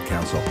the Ad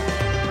Council.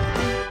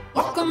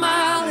 Walk a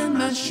mile in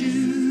my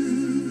shoes.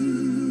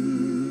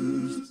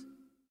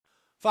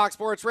 Fox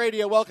Sports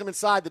Radio, welcome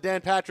inside the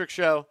Dan Patrick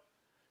Show.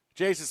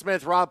 Jason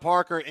Smith, Rob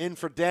Parker in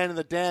for Dan and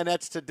the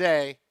Danettes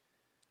today.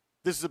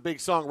 This is a big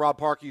song Rob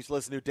Parker used to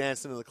listen to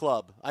dancing in the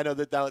club. I know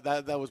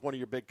that was one of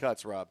your big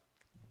cuts, Rob.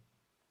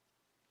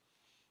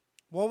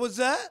 What was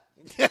that?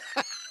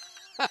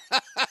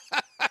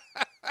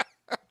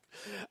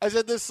 I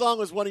said this song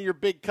was one of your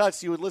big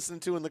cuts you would listen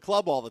to in the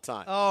club all the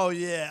time. Oh,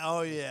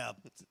 yeah.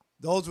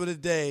 Those were the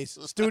days.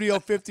 Studio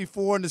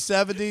 54 in the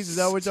 70s, is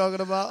that what we're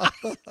talking about?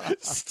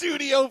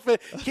 Studio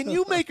 50. Can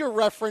you make a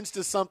reference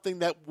to something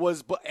that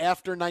was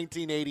after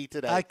 1980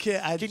 today? I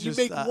can't. Can you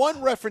make one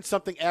reference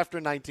something after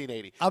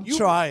 1980? I'm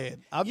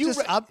trying. I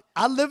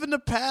live in the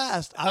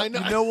past. I know.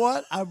 You know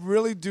what? I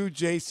really do,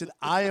 Jason.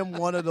 I am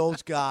one of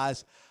those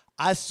guys.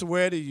 I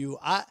swear to you.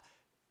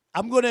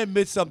 I'm going to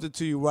admit something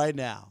to you right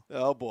now.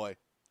 Oh, boy.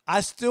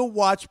 I still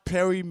watch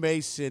Perry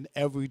Mason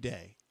every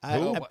day.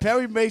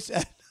 Perry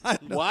Mason.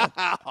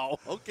 Wow.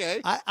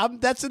 Okay.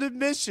 That's an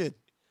admission.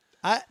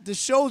 The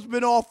show's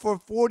been off for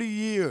 40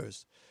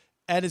 years,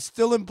 and it's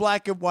still in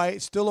black and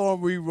white, still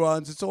on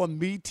reruns. It's on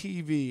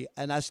MeTV,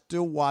 and I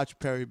still watch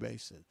Perry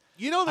Mason.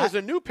 You know there's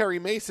a new Perry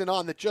Mason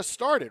on that just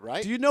started,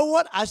 right? Do you know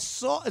what?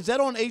 Is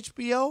that on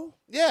HBO?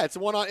 Yeah, it's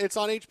on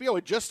HBO.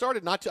 It just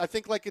started. I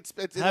think like it's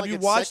Have like you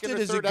its watched second it?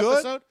 or Is third it good?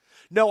 episode.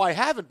 No, I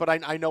haven't, but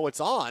I know it's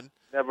on.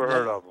 Never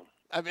heard of them.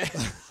 I mean,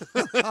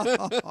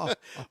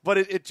 but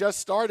it just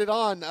started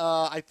on.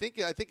 I think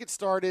it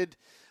started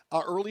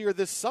earlier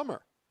this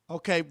summer.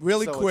 Okay,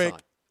 really quick.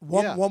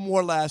 One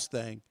more last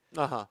thing.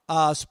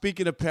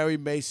 Speaking of Perry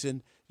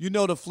Mason, you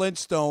know the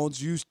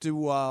Flintstones used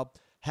to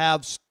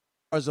have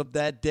stars of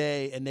that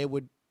day, and they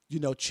would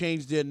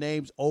change their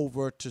names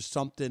over to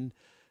something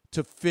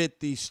to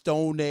fit the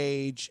Stone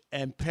Age.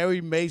 And Perry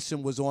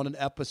Mason was on an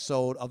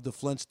episode of the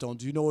Flintstones.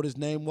 Do you know what his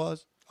name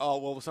was? Oh,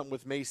 well, something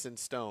with Mason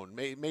Stone.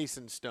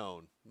 Mason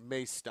Stone.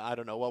 I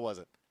don't know. What was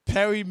it?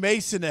 Perry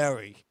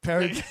Masonry.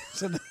 Perry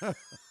Masonry.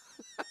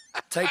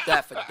 Take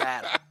that for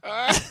data.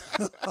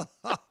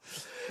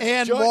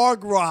 And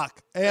Marg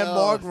Rock.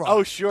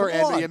 Oh, sure.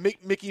 And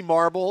Mickey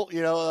Marble,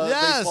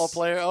 Yes. baseball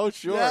player. Oh,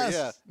 sure. Yes.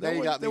 Yeah. Now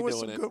you got me there were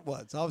doing some it. good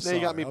ones. I'm Now sorry.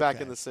 you got me back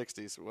Okay. in the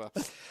 60s. Well,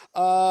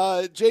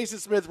 Jason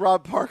Smith,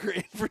 Rob Parker,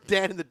 in for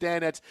Dan and the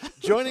Danettes.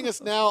 Joining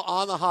us now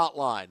on the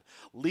hotline,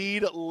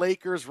 lead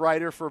Lakers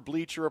writer for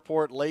Bleacher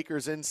Report,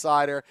 Lakers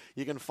Insider.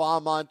 You can follow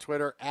him on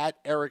Twitter at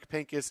Eric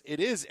Pincus. It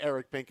is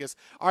Eric Pincus.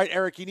 All right,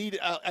 Eric, you need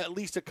at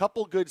least a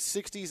couple good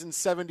 60s and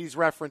 70s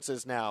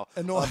references now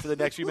for the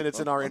next few minutes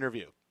in our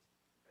interview.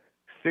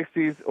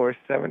 60s or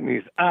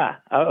 70s?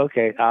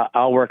 Okay.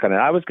 I'll work on it.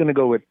 I was going to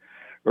go with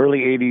early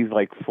 80s,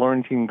 like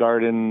Florentine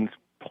Gardens,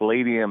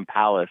 Palladium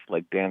Palace,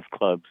 like dance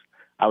clubs.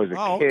 I was a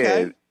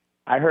kid.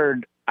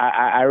 Okay.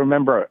 I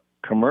remember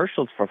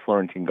commercials for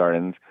Florentine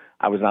Gardens.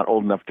 I was not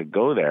old enough to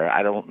go there.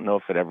 I don't know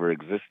if it ever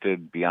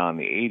existed beyond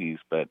the 80s,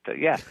 but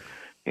yeah,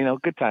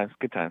 good times.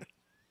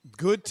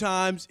 Good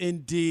times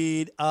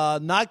indeed.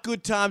 Not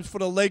good times for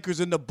the Lakers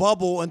in the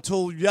bubble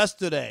until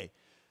yesterday.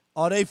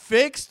 Are they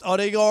fixed? Are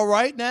they all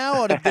right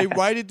now? Or have they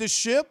righted the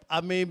ship?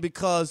 I mean,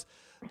 because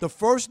the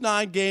first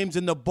 9 games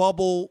in the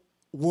bubble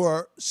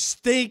were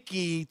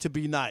stinky to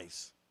be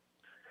nice.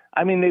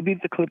 I mean, they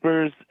beat the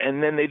Clippers,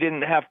 and then they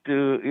didn't have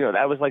to,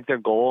 that was like their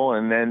goal,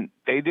 and then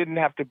they didn't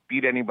have to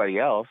beat anybody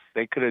else.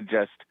 They could have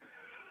just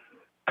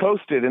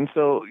coasted, and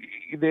so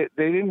they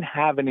didn't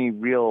have any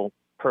real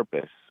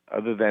purpose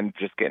other than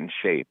just get in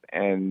shape.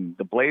 And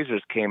the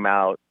Blazers came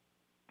out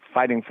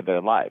fighting for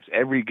their lives.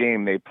 Every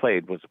game they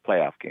played was a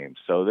playoff game.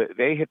 So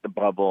they hit the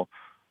bubble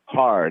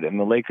hard, and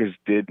the Lakers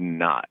did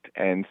not.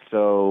 And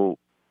so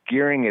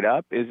gearing it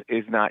up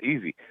is not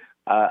easy.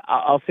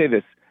 I'll say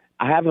this.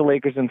 I have the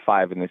Lakers in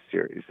 5 in this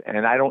series,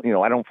 and I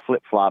don't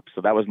flip-flop,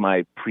 so that was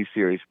my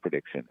pre-series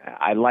prediction.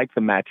 I like the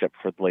matchup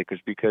for the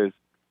Lakers because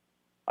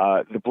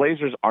the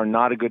Blazers are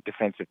not a good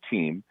defensive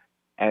team,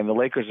 and the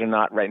Lakers are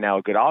not right now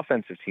a good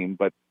offensive team,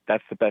 but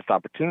that's the best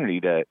opportunity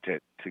to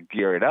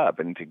gear it up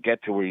and to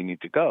get to where you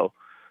need to go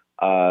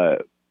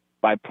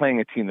by playing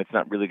a team that's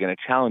not really going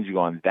to challenge you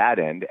on that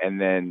end. And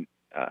then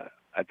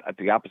at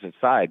the opposite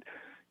side,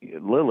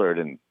 Lillard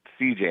and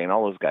CJ and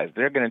all those guys,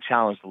 they're going to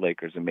challenge the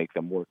Lakers and make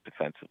them work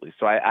defensively.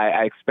 So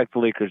I expect the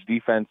Lakers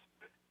defense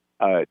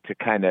to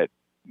kind of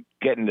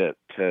get into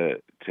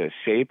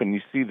shape, and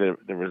you see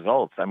the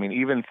results. I mean,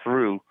 even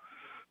through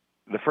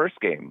the first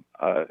game,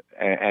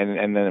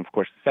 and then, of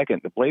course, the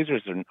second, the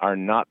Blazers are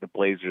not the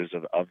Blazers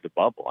of the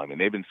bubble. I mean,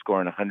 they've been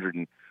scoring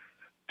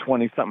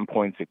 120-something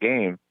points a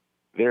game.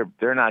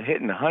 They're not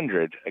hitting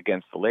 100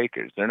 against the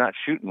Lakers. They're not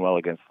shooting well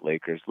against the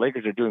Lakers. The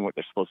Lakers are doing what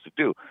they're supposed to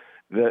do.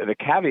 The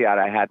caveat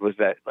I had was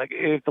that, like,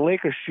 if the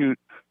Lakers shoot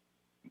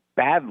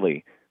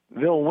badly,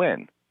 they'll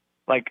win.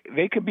 Like,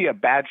 they could be a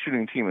bad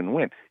shooting team and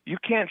win. You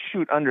can't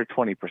shoot under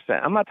 20%.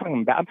 I'm not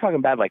talking bad. I'm talking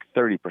bad like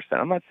 30%.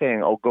 I'm not saying,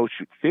 go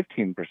shoot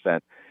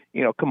 15%.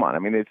 Come on. I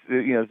mean,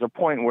 there's a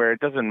point where it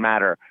doesn't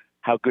matter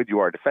how good you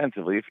are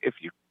defensively. If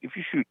you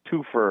shoot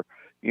 2 for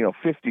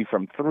 50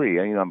 from 3,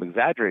 I'm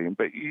exaggerating,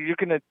 but you're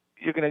gonna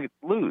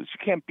lose.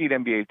 You can't beat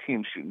NBA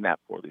teams shooting that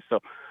poorly. So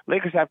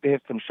Lakers have to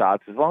hit some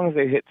shots. As long as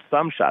they hit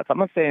some shots, I'm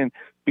not saying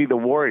be the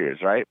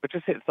Warriors, right? But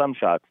just hit some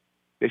shots.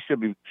 They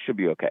should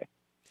be okay.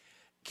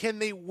 Can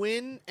they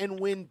win and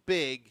win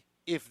big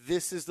if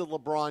this is the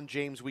LeBron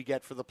James we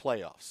get for the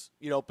playoffs?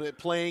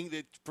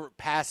 Playing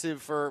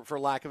passive, for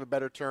lack of a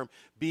better term,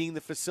 being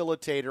the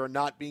facilitator and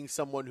not being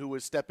someone who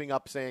is stepping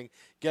up saying,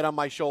 get on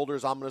my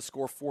shoulders, I'm going to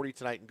score 40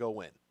 tonight and go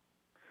win.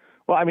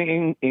 Well, I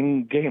mean,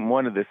 in game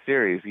 1 of the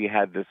series, he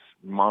had this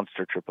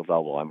monster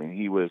triple-double. I mean,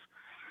 he was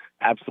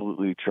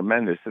absolutely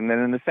tremendous. And then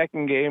in the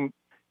second game,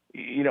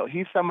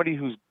 he's somebody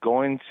who's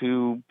going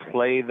to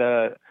play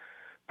the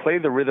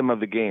rhythm of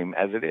the game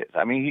as it is.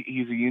 I mean,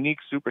 he's a unique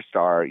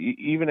superstar,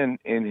 even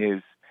in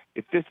his,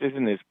 if this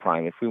isn't his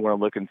prime, if we want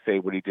to look and say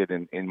what he did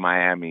in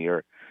Miami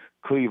or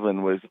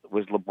Cleveland was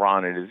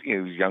LeBron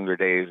in his younger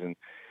days. And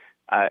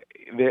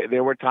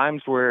there were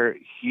times where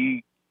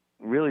he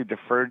really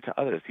deferred to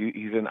others.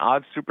 He's an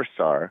odd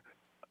superstar,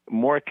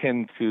 more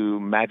akin to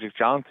Magic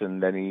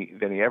Johnson than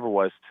he ever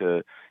was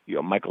to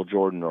Michael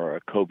Jordan or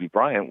Kobe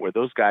Bryant, where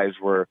those guys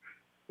were,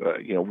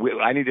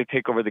 I need to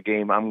take over the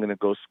game. I'm going to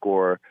go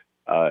score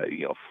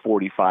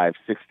 45,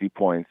 60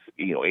 points,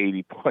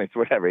 80 points,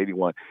 whatever,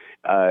 81.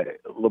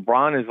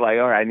 LeBron is like,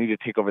 all right, I need to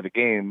take over the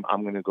game.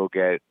 I'm going to go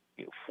get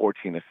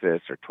 14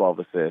 assists or 12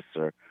 assists,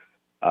 or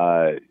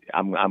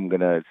I'm going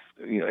to,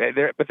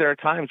 but there are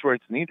times where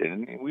it's needed.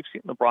 And we've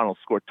seen LeBron will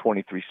score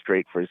 23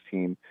 straight for his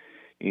team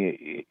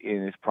in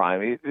his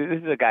prime.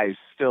 This is a guy who's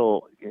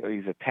still,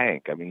 he's a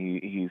tank. I mean,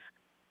 he's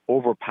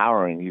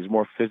overpowering. He's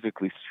more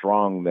physically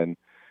strong than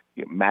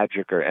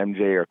Magic or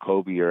MJ or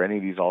Kobe or any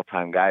of these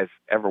all-time guys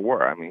ever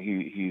were. I mean,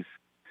 he's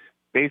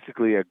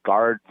basically a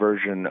guard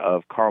version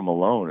of Karl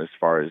Malone as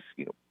far as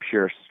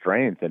pure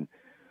strength. And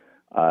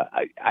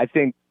I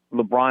think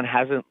LeBron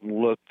hasn't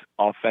looked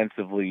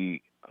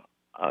offensively,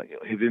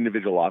 his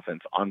individual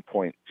offense on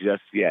point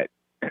just yet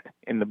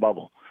in the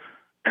bubble.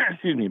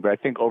 Excuse me, but I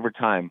think over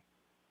time,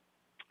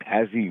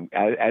 as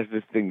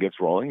this thing gets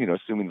rolling,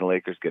 assuming the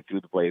Lakers get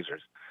through the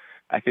Blazers,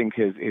 I think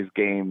his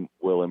game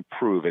will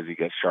improve as he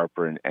gets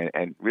sharper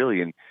and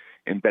really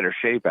in better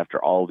shape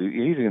after all.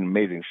 He's in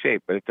amazing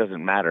shape, but it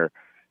doesn't matter.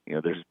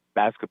 There's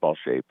basketball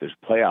shape, there's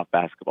playoff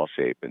basketball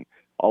shape, and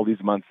all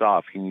these months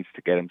off, he needs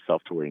to get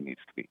himself to where he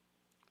needs to be.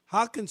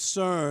 How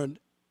concerned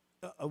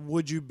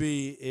would you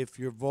be if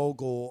you're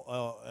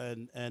Vogel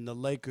and the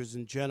Lakers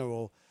in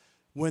general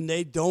when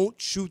they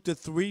don't shoot the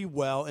three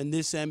well in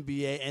this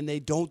NBA and they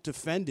don't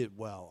defend it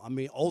well? I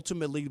mean,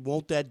 ultimately,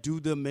 won't that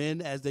do them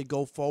in as they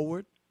go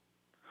forward?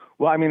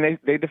 Well, I mean,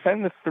 they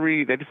defend the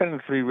three. They defended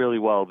the three really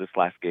well this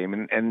last game,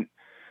 and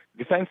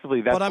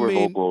defensively, that's where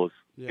Vogel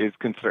is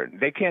concerned.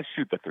 They can't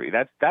shoot the three.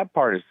 That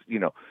part is,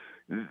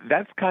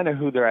 that's kind of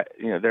who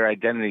their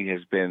identity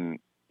has been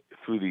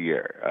through the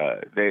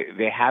year.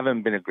 They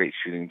haven't been a great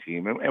shooting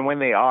team, and when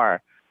they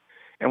are,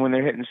 and when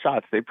they're hitting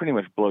shots, they pretty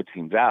much blow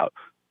teams out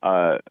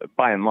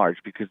by and large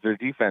because their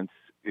defense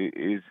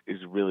is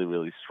really,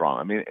 really strong.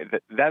 I mean,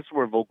 that's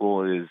where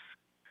Vogel is.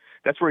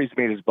 That's where he's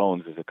made his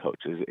bones as a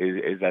coach,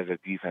 is as a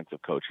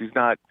defensive coach. He's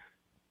not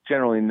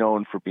generally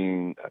known for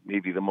being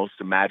maybe the most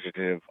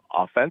imaginative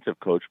offensive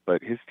coach,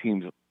 but his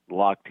teams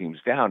lock teams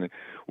down. And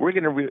we're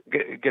going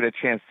to get a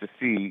chance to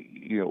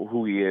see,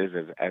 who he is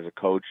as a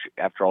coach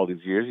after all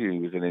these years. He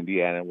was in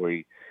Indiana where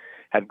he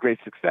had great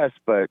success,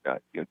 but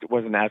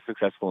wasn't as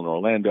successful in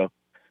Orlando.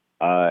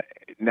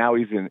 Now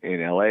he's in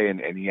LA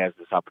and he has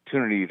this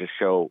opportunity to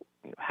show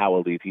how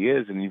elite he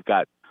is. And you've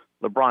got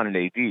LeBron and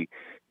AD.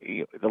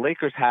 The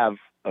Lakers have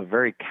a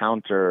very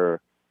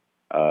counter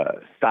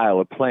style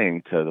of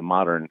playing to the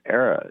modern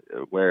era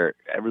where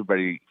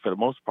everybody, for the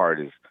most part,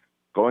 is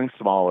going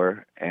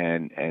smaller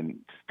and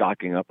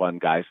stocking up on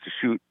guys to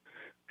shoot,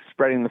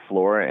 spreading the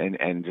floor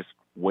and just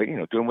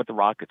doing what the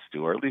Rockets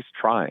do, or at least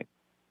trying.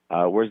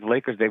 Whereas the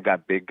Lakers, they've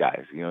got big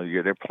guys.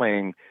 They're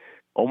playing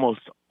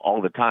almost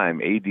all the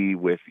time AD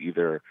with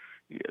either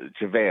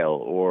JaVale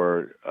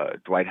or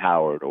Dwight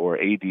Howard or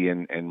AD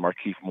and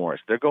Markieff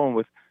Morris. They're going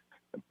with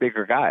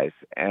bigger guys,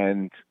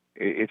 and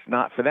it's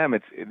not for them.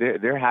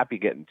 They're happy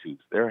getting twos.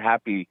 They're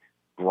happy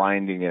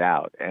grinding it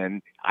out.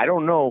 And I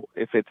don't know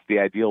if it's the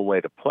ideal way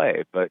to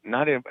play, but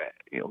not if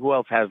who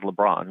else has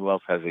LeBron? Who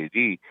else has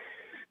AD?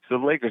 So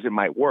the Lakers, it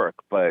might work,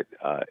 but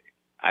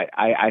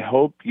I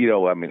hope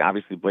I mean,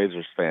 obviously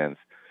Blazers fans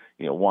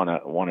want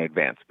to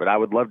advance, but I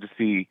would love to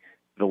see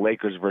the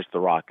Lakers versus the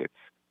Rockets,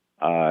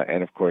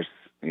 and of course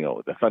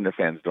the Thunder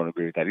fans don't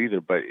agree with that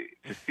either. But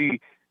to see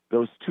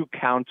those two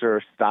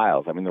counter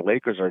styles. I mean, the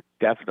Lakers are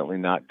definitely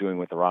not doing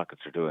what the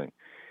Rockets are doing.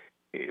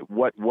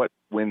 What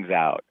wins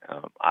out?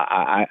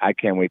 I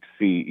can't wait to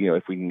see,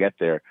 if we can get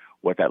there,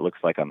 what that looks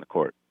like on the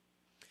court.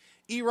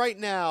 Right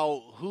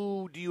now,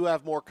 who do you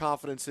have more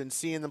confidence in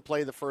seeing them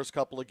play the first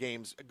couple of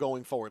games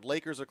going forward,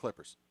 Lakers or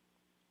Clippers?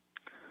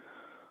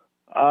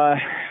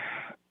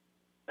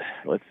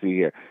 Let's see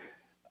here.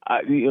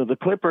 The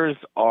Clippers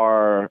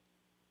are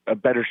a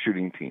better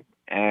shooting team,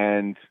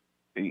 and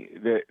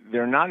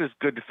they're not as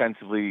good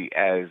defensively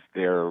as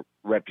their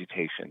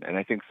reputation, and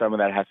I think some of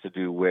that has to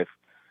do with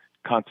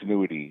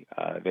continuity.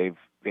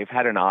 They've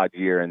had an odd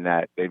year in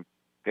that they've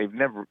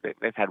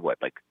had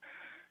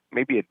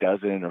maybe a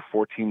dozen or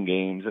 14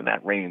 games in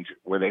that range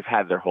where they've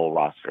had their whole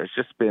roster. It's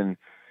just been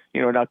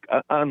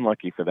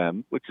unlucky for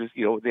them, which is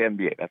the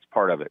NBA. That's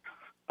part of it.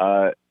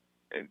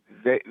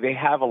 They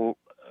have a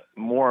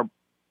more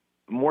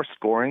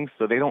scoring,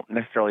 so they don't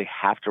necessarily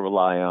have to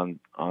rely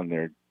on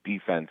their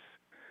defense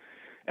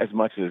as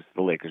much as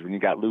the Lakers. When you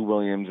got Lou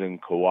Williams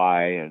and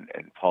Kawhi and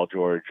Paul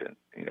George and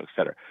et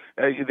cetera,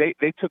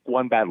 they took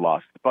one bad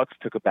loss. The Bucks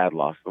took a bad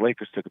loss. The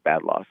Lakers took a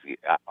bad loss.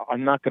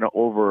 I'm not going to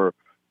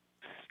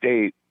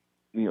overstate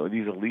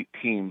these elite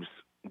teams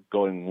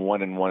going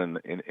 1-1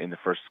 in the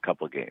first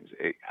couple of games.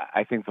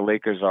 I think the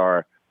Lakers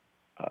are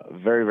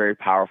very, very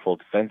powerful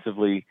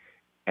defensively,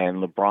 and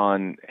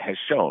LeBron has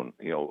shown.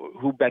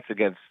 Who bets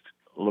against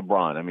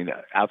LeBron? I mean,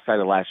 outside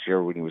of last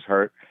year when he was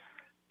hurt,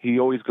 he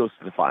always goes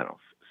to the finals.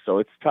 So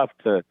it's tough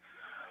to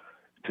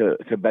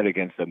bet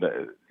against them.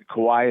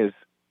 Kawhi is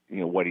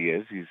what he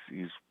is.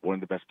 He's one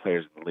of the best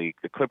players in the league.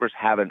 The Clippers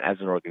haven't, as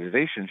an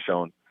organization,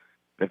 shown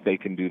that they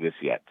can do this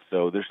yet.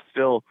 So there's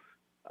still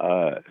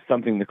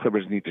something the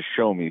Clippers need to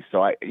show me.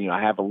 So I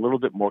have a little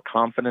bit more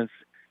confidence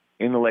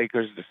in the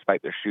Lakers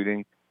despite their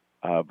shooting.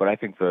 But I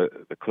think the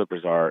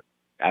Clippers are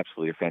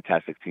absolutely a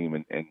fantastic team,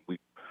 and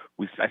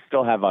I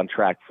still have on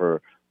track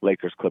for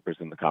Lakers Clippers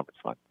in the conference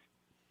finals.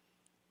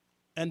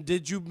 And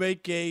did you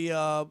make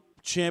a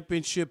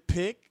championship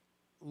pick?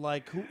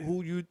 Like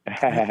who you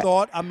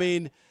thought? I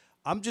mean,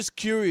 I'm just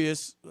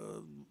curious.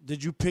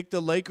 Did you pick the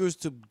Lakers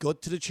to go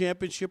to the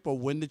championship or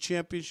win the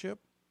championship?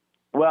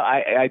 Well,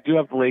 I do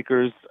have the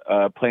Lakers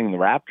playing the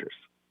Raptors.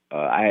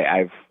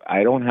 I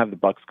don't have the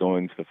Bucks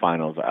going to the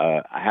finals.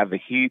 I have the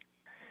Heat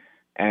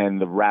and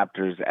the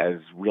Raptors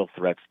as real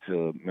threats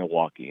to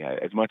Milwaukee.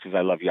 As much as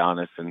I love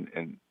Giannis,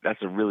 and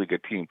that's a really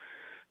good team,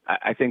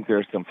 I think there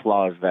are some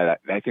flaws that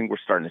I think we're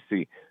starting to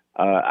see.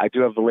 I do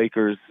have the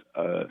Lakers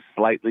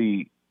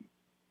slightly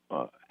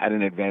at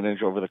an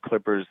advantage over the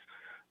Clippers.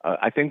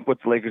 I think what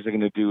the Lakers are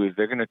going to do is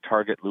they're going to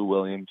target Lou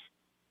Williams.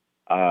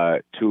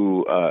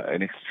 to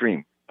an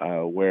extreme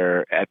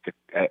where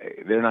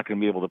they're not going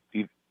to be able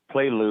to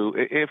play Lou.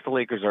 If the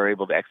Lakers are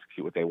able to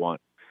execute what they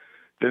want,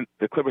 then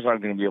the Clippers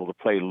aren't going to be able to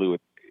play Lou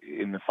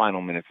in the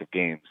final minutes of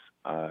games,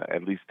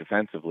 at least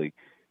defensively.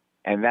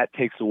 And that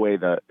takes away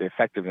the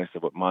effectiveness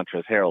of what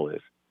Montrezl Harrell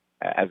is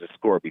as a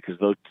scorer, because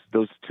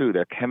those two,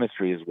 their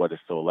chemistry is what is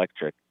so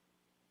electric.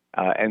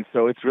 And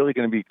so it's really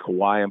going to be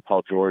Kawhi and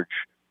Paul George,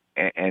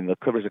 and the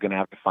Clippers are going to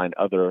have to find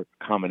other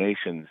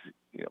combinations.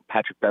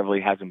 Patrick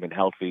Beverley hasn't been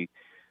healthy.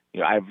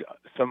 I have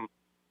some,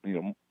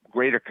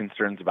 greater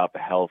concerns about the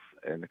health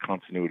and the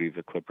continuity of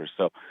the Clippers.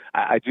 So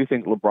I do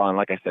think LeBron,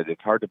 like I said,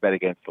 it's hard to bet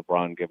against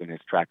LeBron given his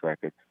track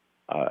record.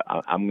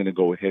 I'm going to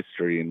go with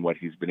history and what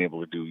he's been able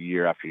to do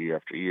year after year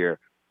after year.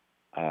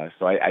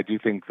 So I do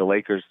think the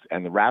Lakers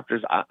and the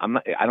Raptors,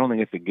 I don't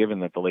think it's a given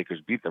that the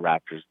Lakers beat the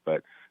Raptors,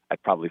 but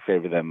I'd probably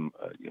favor them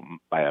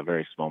by a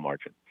very small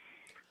margin.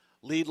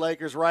 Lead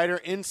Lakers writer,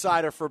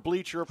 insider for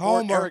Bleacher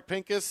Report, Eric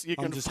Pincus. You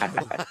can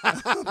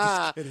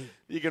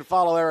you can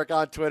follow Eric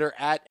on Twitter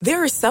at.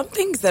 There are some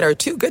things that are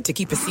too good to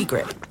keep a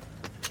secret,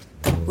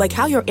 like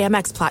how your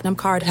Amex Platinum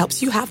card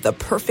helps you have the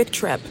perfect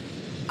trip.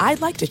 I'd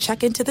like to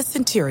check into the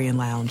Centurion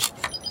Lounge,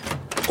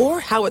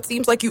 or how it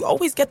seems like you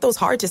always get those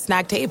hard to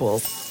snag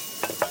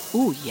tables.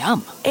 Ooh,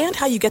 yum! And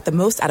how you get the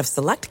most out of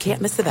select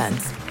can't-miss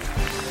events.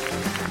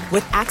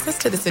 With access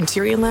to the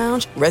Centurion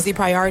Lounge, Resi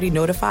Priority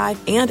Notified,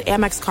 and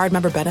Amex card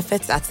member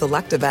benefits at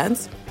select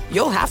events,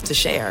 you'll have to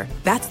share.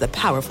 That's the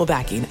powerful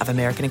backing of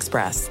American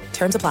Express.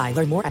 Terms apply.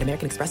 Learn more at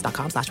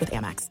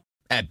americanexpress.com/withAmex.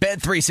 At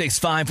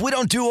Bet365, we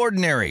don't do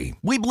ordinary.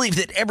 We believe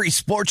that every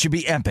sport should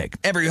be epic.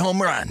 Every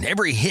home run,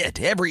 every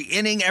hit, every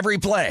inning, every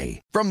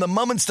play. From the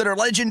moments that are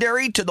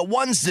legendary to the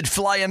ones that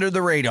fly under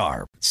the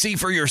radar. See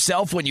for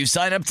yourself when you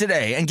sign up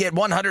today and get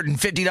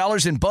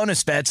 $150 in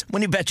bonus bets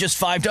when you bet just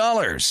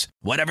 $5.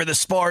 Whatever the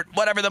sport,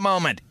 whatever the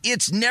moment,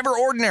 it's never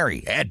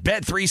ordinary at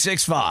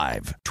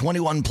Bet365.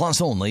 21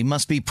 plus only.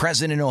 Must be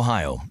present in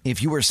Ohio.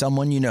 If you or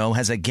someone you know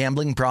has a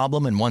gambling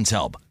problem and wants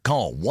help,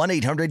 call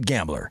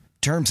 1-800-GAMBLER.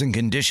 Terms and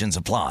conditions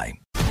apply.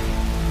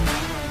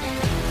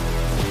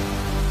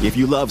 If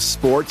you love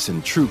sports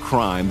and true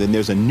crime, then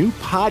there's a new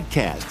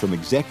podcast from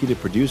executive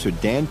producer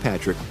Dan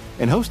Patrick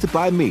and hosted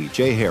by me,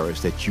 Jay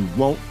Harris, that you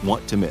won't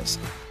want to miss.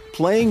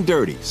 Playing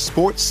Dirty: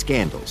 Sports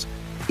Scandals.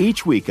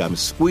 Each week, I'm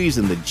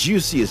squeezing the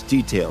juiciest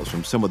details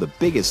from some of the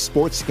biggest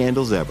sports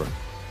scandals ever.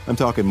 I'm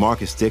talking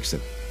Marcus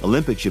Dixon,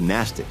 Olympic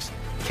gymnastics,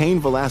 Cain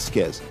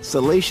Velasquez,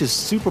 salacious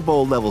Super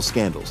Bowl-level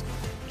scandals.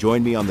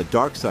 Join me on the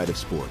dark side of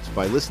sports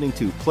by listening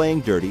to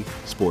Playing Dirty: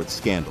 Sports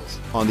Scandals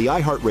on the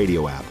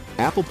iHeartRadio app,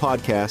 Apple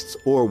Podcasts,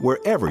 or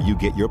wherever you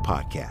get your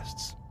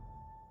podcasts.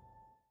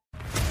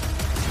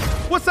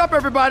 What's up,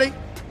 everybody?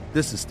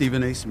 This is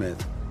Stephen A.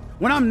 Smith.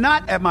 When I'm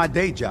not at my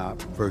day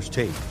job, First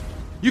Take,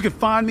 you can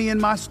find me in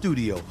my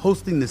studio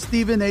hosting the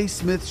Stephen A.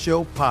 Smith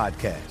Show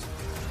podcast.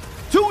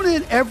 Tune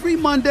in every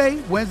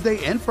Monday,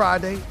 Wednesday, and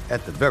Friday,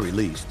 at the very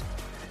least,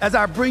 as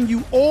I bring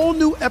you all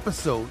new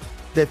episodes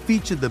that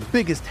feature the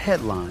biggest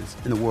headlines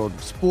in the world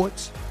of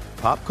sports,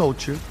 pop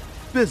culture,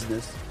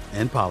 business,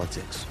 and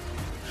politics.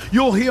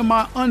 You'll hear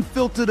my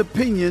unfiltered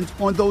opinions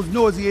on those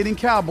nauseating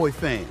Cowboy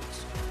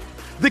fans,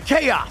 the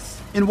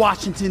chaos in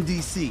Washington,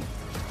 D.C.,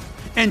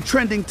 and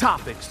trending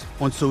topics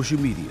on social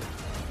media,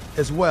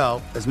 as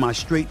well as my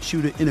straight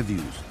shooter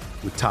interviews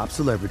with top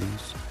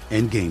celebrities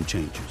and game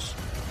changers.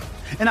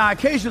 And I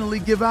occasionally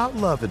give out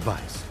love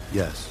advice.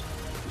 Yes,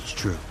 it's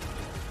true.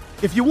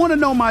 If you want to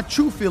know my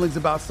true feelings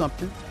about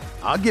something,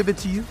 I'll give it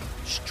to you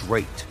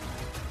straight.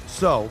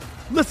 So,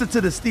 listen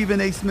to the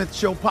Stephen A. Smith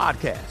Show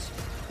podcast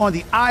on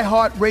the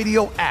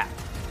iHeartRadio app,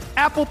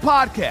 Apple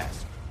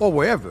Podcasts, or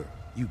wherever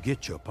you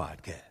get your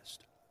podcast.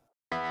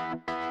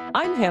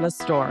 I'm Hannah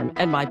Storm,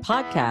 and my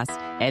podcast,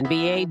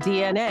 NBA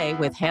DNA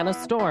with Hannah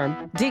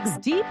Storm, digs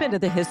deep into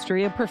the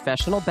history of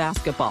professional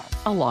basketball,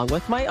 along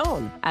with my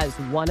own, as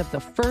one of the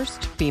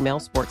first female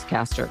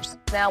sportscasters.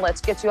 Now let's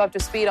get you up to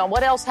speed on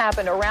what else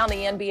happened around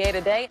the NBA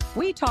today.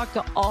 We talked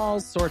to all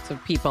sorts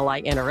of people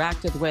I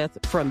interacted with,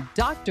 from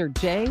Dr.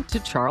 J to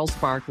Charles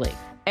Barkley,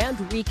 and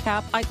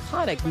recap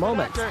iconic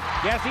moments.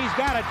 Yes, he's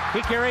got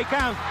it. Here he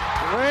comes.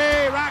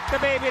 Way rock the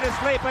baby to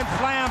sleep and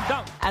slam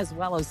dunk. As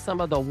well as some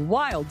of the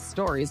wild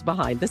stories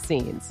behind the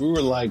scenes. We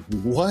were like,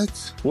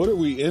 what? What are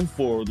we in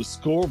for? The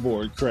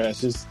scoreboard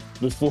crashes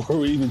before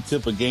we even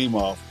tip a game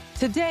off.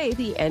 Today,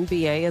 the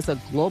NBA is a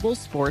global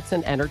sports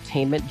and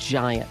entertainment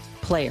giant.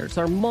 Players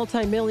are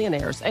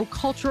multimillionaires and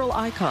cultural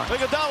icons.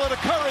 Iguodala to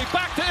Curry,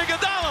 back to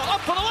Iguodala, up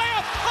for the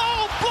layup.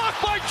 Oh,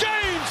 blocked by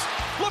James.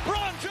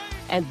 LeBron James.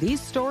 And these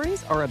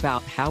stories are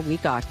about how we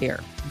got here,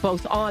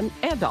 both on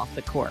and off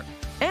the court.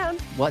 And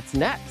what's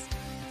next?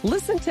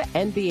 Listen to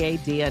NBA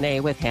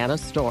DNA with Hannah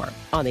Storm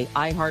on the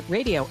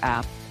iHeartRadio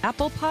app,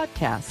 Apple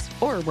Podcasts,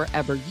 or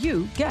wherever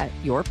you get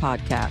your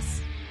podcasts.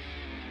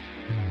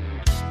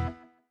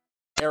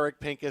 Eric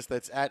Pincus,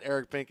 that's at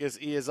Eric Pincus.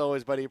 As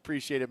always, buddy,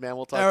 appreciate it, man.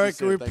 We'll talk Eric,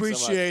 to you soon. we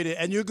appreciate it.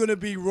 And you're going to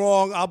be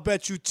wrong. I'll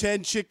bet you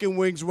 10 chicken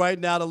wings right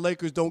now the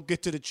Lakers don't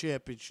get to the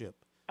championship.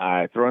 All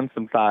right, throw in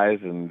some thighs,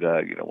 and,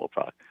 we'll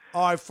talk.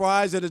 All right,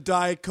 fries and a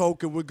Diet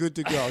Coke, and we're good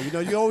to go.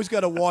 You always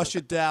got to wash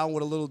it down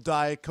with a little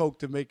Diet Coke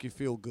to make you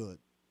feel good.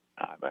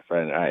 My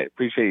friend, all right.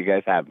 Appreciate you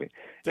guys having me.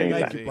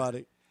 Thank you,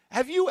 buddy.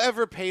 Have you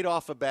ever paid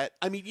off a bet?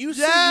 I mean, you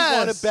say Yes! you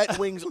want to bet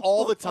wings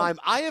all the time.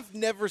 I have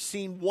never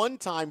seen one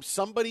time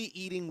somebody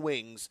eating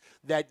wings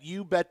that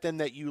you bet them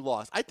that you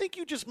lost. I think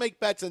you just make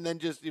bets and then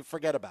just you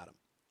forget about them.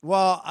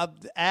 Well,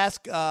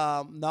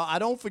 no, I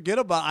don't forget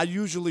about it. I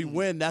usually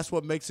win. That's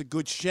what makes it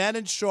good.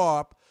 Shannon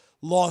Sharp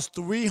lost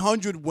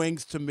 300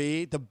 wings to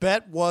me. The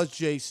bet was,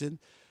 Jason,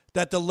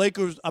 that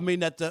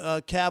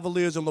the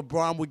Cavaliers and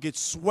LeBron would get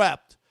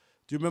swept.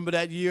 Do you remember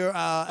that year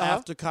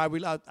after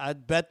Kyrie? I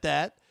bet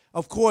that.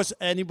 Of course,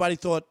 anybody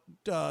thought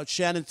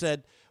Shannon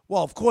said,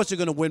 well, of course they're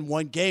going to win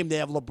one game. They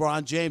have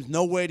LeBron James.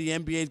 No way the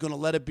NBA is going to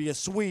let it be a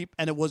sweep,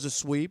 and it was a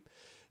sweep.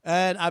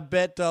 And I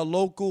bet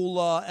local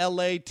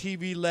L.A.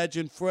 TV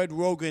legend Fred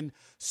Rogan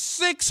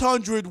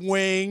 600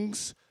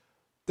 wings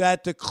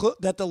that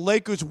the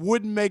Lakers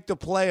wouldn't make the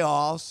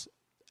playoffs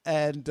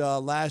and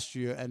last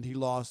year, and he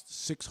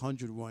lost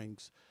 600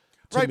 wings.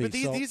 Right, but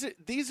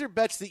these are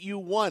bets that you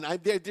won.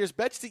 There's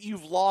bets that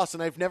you've lost,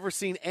 and I've never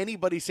seen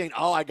anybody saying,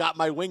 "Oh, I got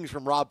my wings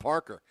from Rob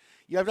Parker."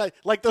 You have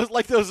like those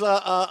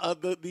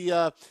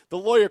the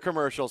lawyer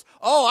commercials.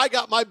 Oh, I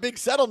got my big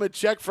settlement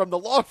check from the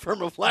law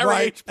firm of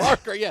Larry H.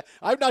 Parker. Yeah,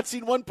 I've not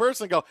seen one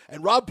person go,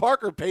 and Rob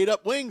Parker paid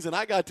up wings, and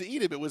I got to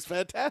eat him. It was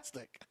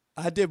fantastic.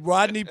 I did.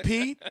 Rodney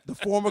Peete, the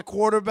former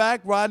quarterback,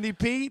 Rodney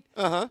Peete.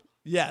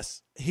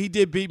 Yes, he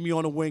did beat me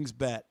on a wings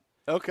bet.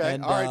 Okay,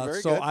 and, all right,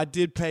 very good. So I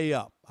did pay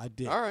up. I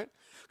did. All right.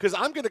 Because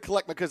I'm going to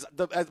collect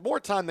as more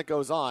time that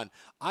goes on,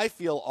 I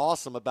feel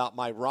awesome about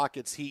my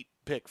Rockets Heat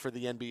pick for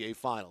the NBA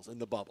Finals in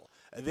the bubble.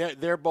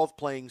 They're both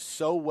playing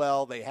so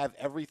well. They have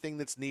everything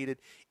that's needed.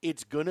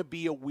 It's going to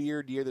be a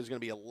weird year. There's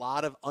going to be a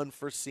lot of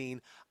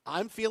unforeseen.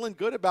 I'm feeling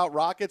good about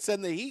Rockets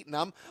and the Heat,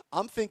 and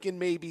I'm thinking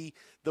maybe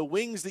the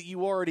wings that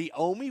you already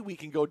owe me, we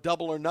can go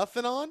double or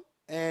nothing on.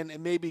 And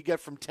maybe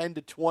get from 10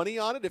 to 20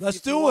 on it.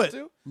 Let's do it.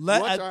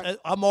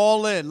 I'm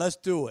all in. Let's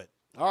do it.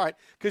 All right,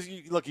 because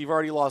you've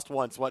already lost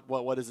once.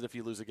 What is it if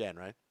you lose again,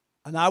 right?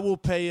 And I will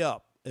pay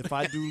up if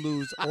I do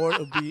lose, or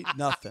it'll be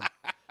nothing.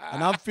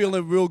 And I'm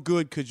feeling real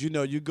good because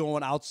you're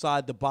going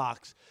outside the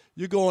box.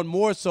 You're going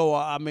more so.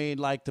 I mean,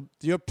 like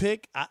your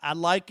pick. I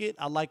like it.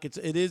 I like it.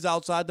 It is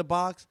outside the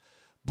box,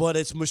 but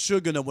it's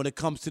Meshuggah when it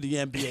comes to the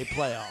NBA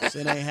playoffs.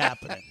 It ain't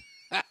happening.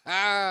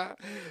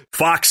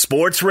 Fox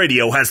Sports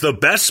Radio has the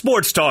best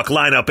sports talk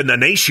lineup in the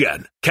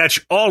nation.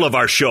 Catch all of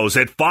our shows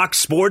at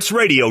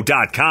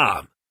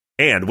foxsportsradio.com.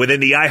 And within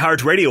the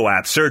iHeartRadio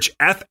app, search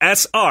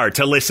FSR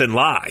to listen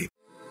live.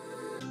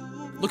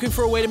 Looking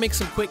for a way to make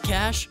some quick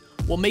cash?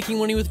 Well, making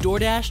money with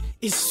DoorDash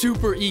is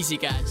super easy,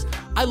 guys.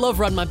 I love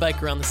riding my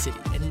bike around the city,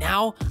 and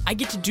now I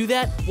get to do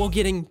that while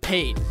getting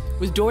paid.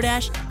 With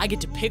DoorDash, I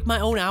get to pick my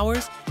own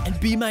hours and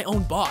be my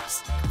own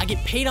boss. I get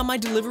paid on my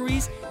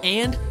deliveries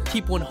and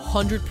keep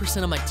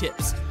 100% of my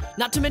tips.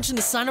 Not to mention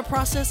the sign-up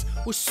process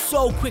was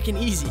so quick and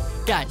easy.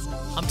 Guys,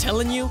 I'm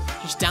telling you,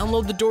 just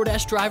download the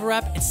DoorDash driver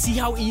app and see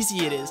how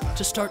easy it is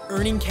to start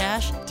earning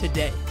cash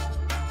today.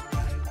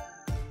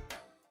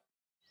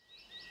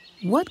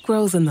 What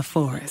grows in the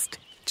forest?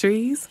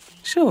 Trees?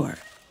 Sure.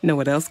 Know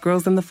what else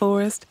grows in the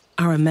forest?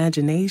 Our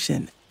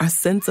imagination, our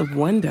sense of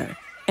wonder,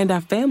 and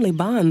our family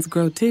bonds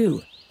grow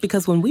too.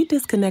 Because when we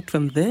disconnect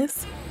from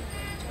this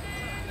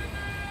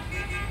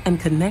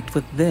and connect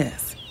with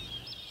this,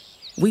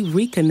 we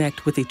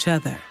reconnect with each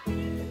other.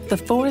 The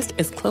forest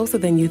is closer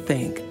than you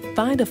think.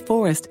 Find a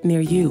forest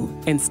near you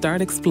and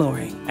start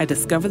exploring at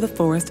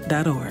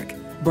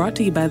discovertheforest.org. Brought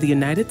to you by the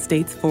United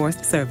States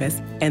Forest Service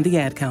and the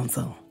Ad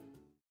Council.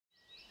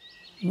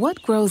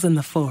 What grows in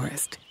the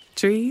forest?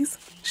 Trees?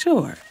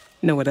 Sure.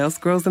 Know what else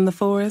grows in the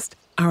forest?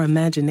 Our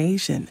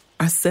imagination,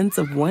 our sense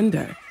of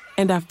wonder,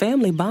 and our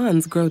family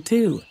bonds grow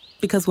too.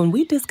 Because when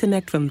we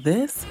disconnect from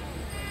this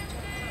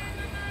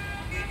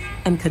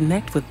and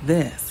connect with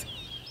this,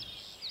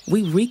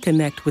 we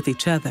reconnect with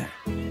each other.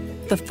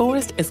 The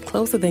forest is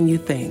closer than you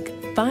think.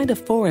 Find a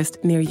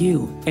forest near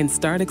you and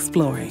start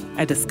exploring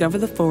at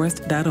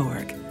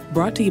discovertheforest.org.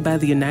 Brought to you by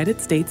the United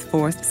States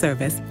Forest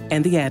Service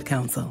and the Ad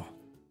Council.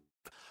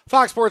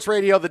 Fox Sports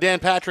Radio, The Dan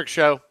Patrick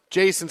Show.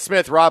 Jason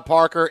Smith, Rob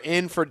Parker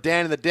in for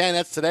Dan and the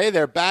Danettes today.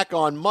 They're back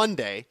on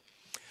Monday.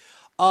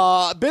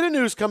 A bit of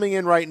news coming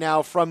in right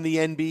now from the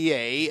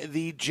NBA.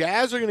 The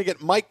Jazz are going to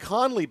get Mike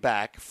Conley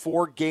back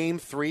for Game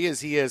 3 as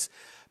he has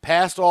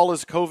passed all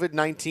his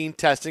COVID-19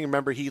 testing.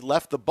 Remember, he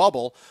left the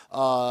bubble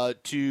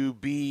to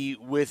be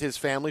with his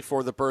family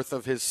for the birth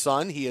of his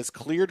son. He has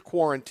cleared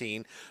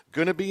quarantine,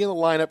 going to be in the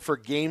lineup for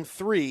Game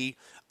 3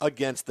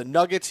 against the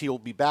Nuggets. He will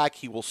be back.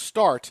 He will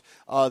start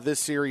this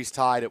series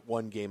tied at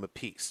 1 game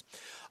apiece.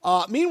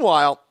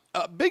 Meanwhile,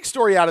 a big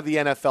story out of the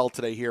NFL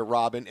today here,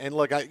 Robin. And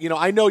look,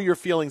 I know your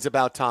feelings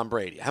about Tom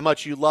Brady, how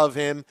much you love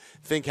him,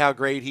 think how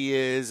great he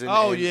is.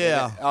 And,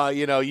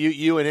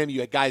 you and him,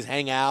 you guys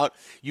hang out.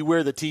 You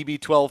wear the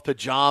TB12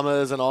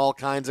 pajamas and all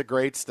kinds of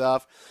great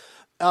stuff.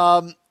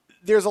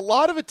 There's a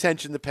lot of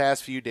attention the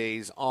past few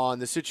days on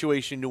the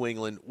situation in New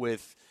England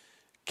with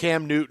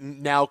Cam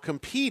Newton now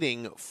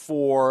competing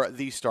for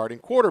the starting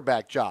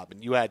quarterback job.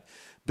 And you had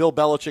Bill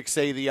Belichick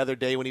say the other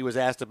day when he was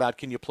asked about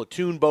can you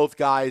platoon both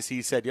guys,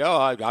 he said,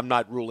 I'm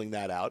not ruling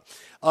that out.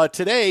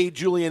 Today,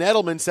 Julian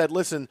Edelman said,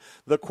 listen,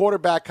 the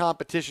quarterback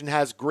competition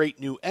has great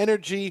new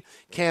energy.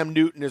 Cam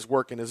Newton is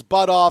working his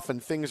butt off,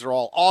 and things are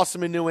all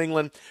awesome in New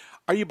England.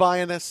 Are you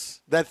buying this,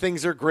 that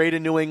things are great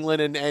in New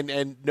England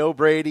and no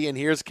Brady, and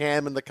here's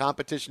Cam, and the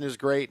competition is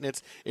great,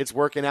 and it's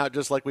working out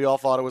just like we all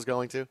thought it was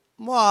going to?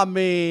 Well, I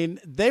mean,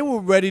 they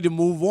were ready to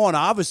move on.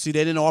 Obviously,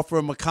 they didn't offer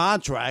him a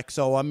contract.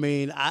 So, I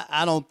mean,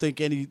 I don't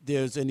think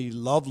there's any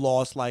love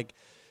lost. Like,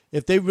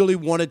 if they really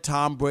wanted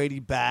Tom Brady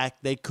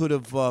back, they could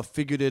have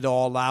figured it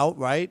all out,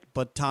 right?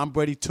 But Tom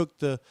Brady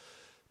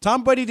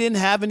didn't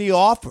have any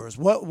offers.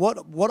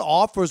 What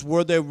offers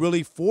were there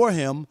really for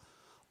him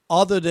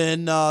other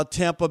than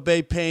Tampa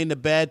Bay paying the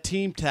bad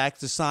team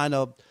tax to sign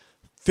a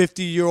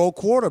 50-year-old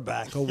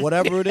quarterback or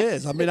whatever it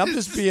is? I mean, I'm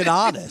just being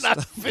honest.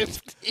 Not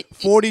 50.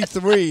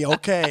 43,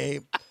 okay.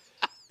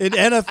 In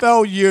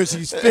NFL years,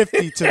 he's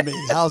 50 to me.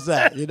 How's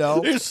that, you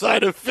know? You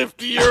signed a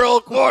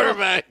 50-year-old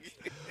quarterback.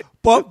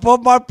 But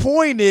my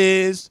point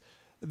is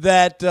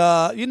that,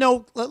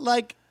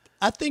 like,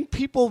 I think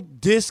people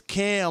diss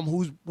Cam,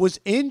 who was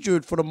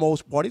injured for the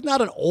most part. He's not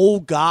an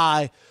old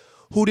guy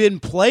who didn't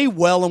play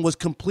well and was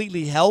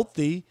completely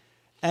healthy.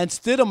 And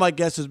Stidham, I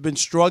guess, has been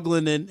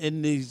struggling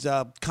in these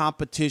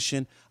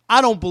competition.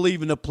 I don't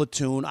believe in the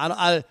platoon.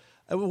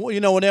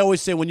 When they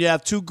always say when you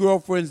have two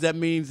girlfriends, that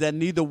means that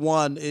neither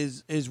one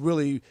is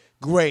really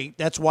great.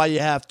 That's why you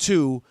have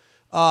two.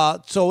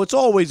 So it's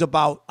always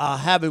about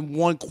having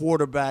one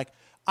quarterback.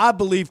 I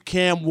believe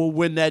Cam will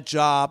win that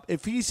job.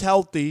 If he's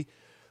healthy,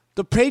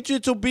 the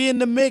Patriots will be in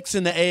the mix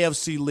in the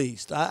AFC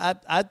East.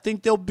 I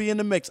think they'll be in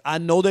the mix. I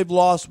know they've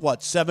lost,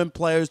 7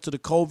 players to the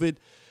COVID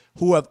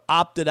who have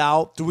opted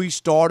out, 3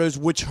 starters,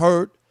 which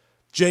hurt.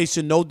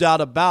 Jason, no doubt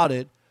about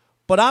it.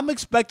 But I'm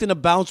expecting a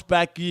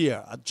bounce-back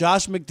year.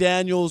 Josh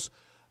McDaniels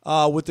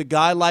with a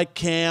guy like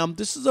Cam.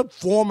 This is a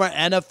former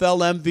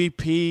NFL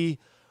MVP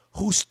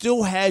who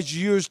still has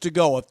years to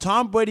go. If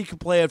Tom Brady can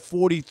play at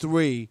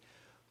 43,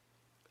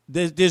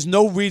 there's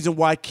no reason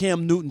why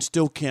Cam Newton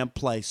still can't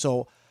play.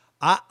 So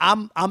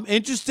I'm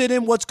interested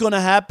in what's going to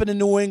happen in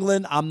New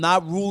England. I'm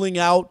not ruling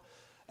out.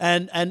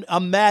 And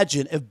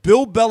imagine if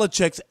Bill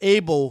Belichick's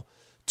able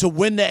to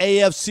win the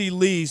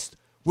AFC East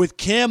with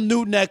Cam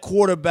Newton at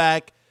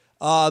quarterback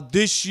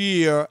this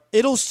year,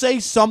 it'll say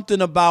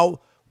something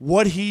about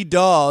what he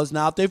does.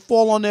 Now, if they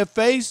fall on their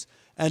face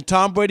and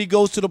Tom Brady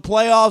goes to the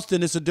playoffs,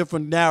 then it's a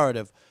different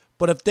narrative.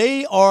 But if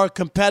they are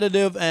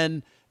competitive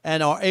and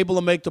are able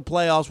to make the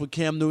playoffs with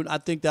Cam Newton, I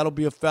think that'll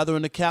be a feather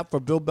in the cap for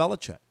Bill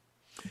Belichick.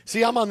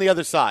 See, I'm on the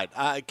other side.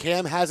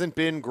 Cam hasn't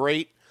been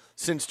great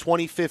since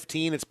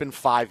 2015. It's been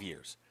 5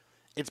 years.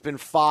 It's been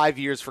 5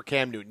 years for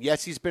Cam Newton.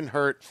 Yes, he's been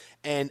hurt,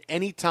 and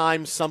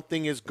anytime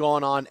something has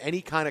gone on,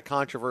 any kind of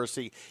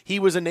controversy, he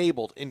was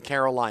enabled in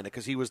Carolina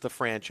because he was the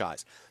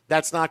franchise.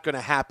 That's not going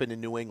to happen in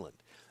New England.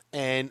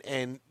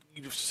 And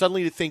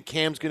suddenly to think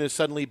Cam's going to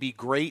suddenly be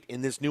great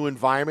in this new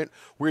environment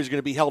where he's going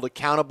to be held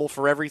accountable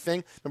for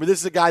everything. Remember, this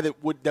is a guy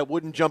that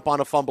wouldn't jump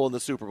on a fumble in the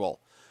Super Bowl.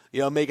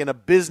 Making a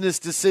business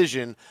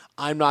decision,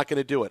 I'm not going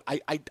to do it.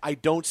 I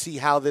don't see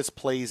how this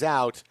plays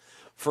out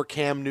for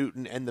Cam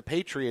Newton and the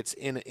Patriots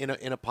in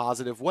a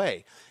positive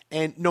way.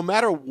 And no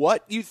matter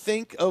what you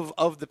think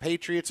of the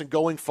Patriots and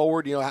going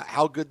forward,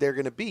 how good they're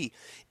going to be,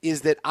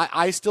 is that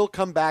I still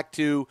come back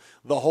to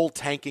the whole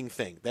tanking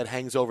thing that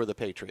hangs over the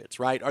Patriots,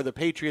 right? Are the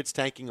Patriots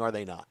tanking? Are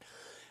they not?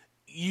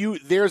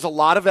 There's a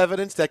lot of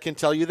evidence that can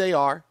tell you they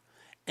are.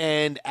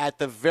 And at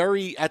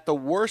the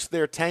worst,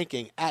 they're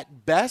tanking.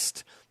 At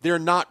best, they're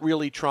not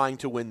really trying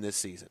to win this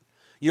season.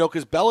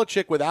 Because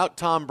Belichick, without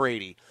Tom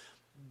Brady,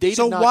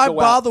 so why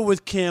bother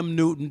with Cam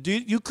Newton?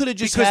 You could have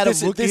just had a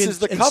rookie and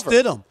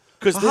Stidham.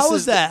 How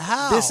is that?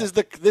 How?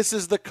 This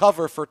is the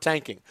cover for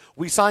tanking.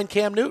 We signed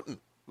Cam Newton.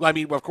 I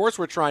mean, of course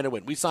we're trying to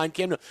win. We signed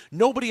Cam Newton.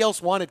 Nobody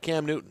else wanted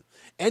Cam Newton.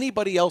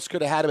 Anybody else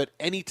could have had him at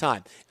any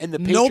time. And the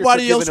Patriots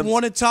nobody else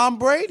wanted Tom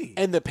Brady.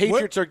 And the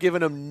Patriots are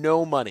giving him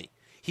no money.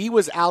 He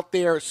was out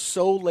there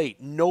so late.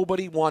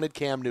 Nobody wanted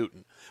Cam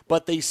Newton.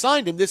 But they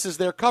signed him. This is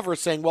their cover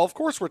saying, well, of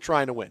course we're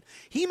trying to win.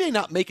 He may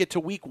not make it to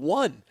week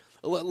 1.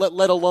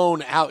 Let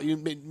alone how you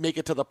make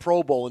it to the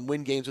Pro Bowl and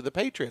win games with the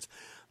Patriots.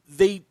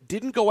 They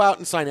didn't go out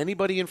and sign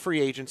anybody in free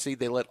agency.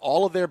 They let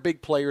all of their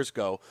big players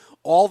go.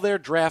 All their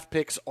draft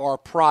picks are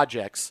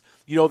projects.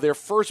 Their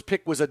first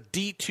pick was a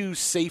D2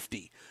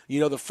 safety,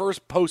 the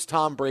first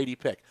post-Tom Brady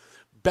pick.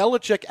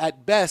 Belichick,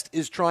 at best,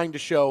 is trying to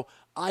show,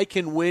 I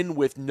can win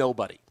with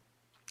nobody.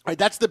 All right,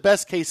 that's the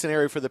best case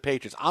scenario for the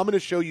Patriots. I'm going to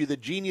show you the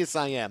genius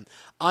I am.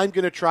 I'm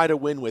going to try to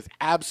win with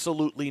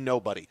absolutely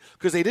nobody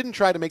because they didn't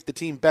try to make the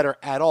team better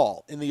at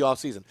all in the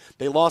offseason.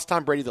 They lost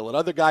Tom Brady. They let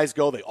other guys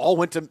go. They all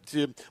went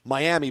to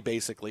Miami,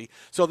 basically.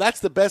 So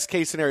that's the best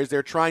case scenario is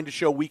they're trying to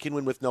show we can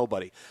win with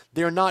nobody.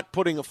 They're not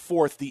putting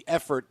forth the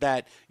effort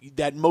that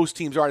most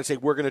teams are to say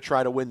we're going to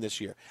try to win this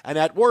year. And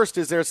at worst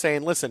is they're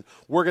saying, listen,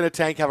 we're going to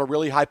tank, have a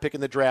really high pick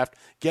in the draft,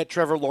 get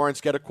Trevor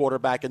Lawrence, get a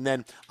quarterback, and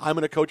then I'm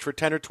going to coach for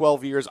 10 or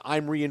 12 years.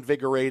 I'm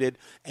reinvigorated,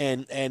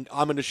 and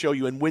I'm going to show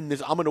you and win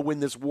this. I'm going to win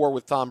this war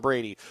with Tom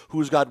Brady,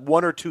 who's got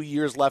 1 or 2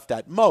 years left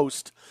at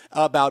most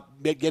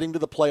about getting to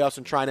the playoffs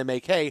and trying to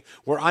make hay,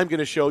 where I'm going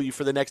to show you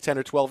for the next 10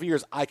 or 12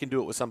 years I can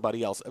do it with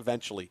somebody else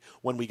eventually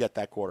when we get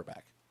that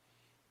quarterback.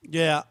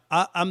 Yeah,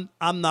 I'm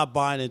not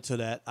buying into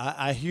that.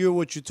 I hear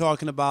what you're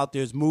talking about.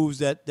 There's moves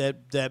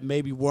that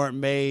maybe weren't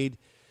made.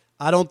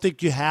 I don't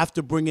think you have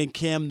to bring in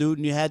Cam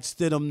Newton. You had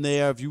Stidham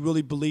there. If you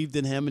really believed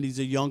in him and he's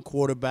a young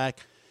quarterback,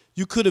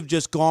 you could have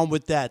just gone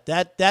with that.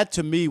 That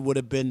to me would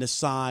have been the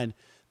sign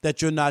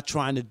that you're not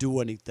trying to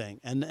do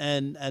anything,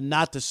 and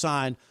not to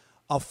sign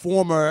a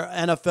former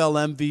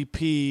NFL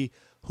MVP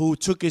who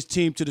took his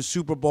team to the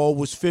Super Bowl,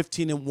 was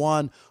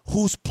 15-1,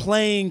 who's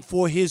playing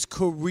for his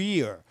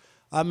career.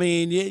 I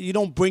mean, you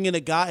don't bring in a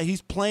guy,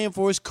 he's playing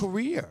for his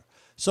career.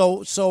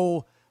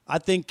 So I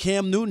think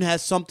Cam Newton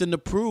has something to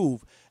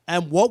prove.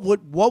 And what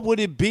would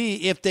it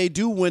be if they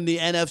do win the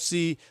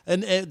NFC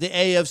and the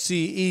AFC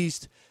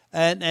East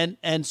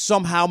and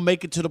somehow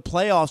make it to the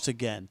playoffs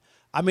again?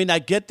 I mean, I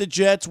get the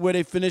Jets where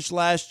they finished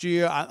last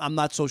year. I'm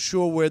not so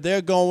sure where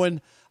they're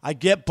going. I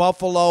get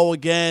Buffalo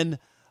again.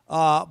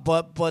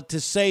 But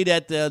to say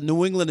that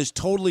New England is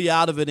totally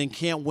out of it and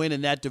can't win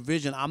in that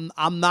division,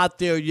 I'm not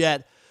there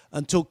yet.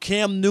 Until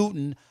Cam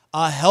Newton,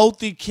 a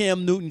healthy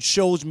Cam Newton,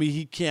 shows me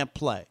he can't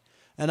play.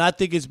 And I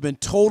think it's been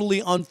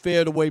totally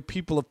unfair the way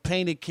people have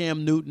painted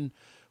Cam Newton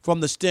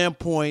from the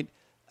standpoint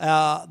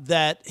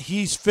that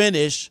he's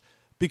finished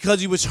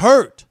because he was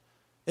hurt.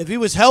 If he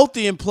was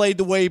healthy and played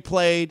the way he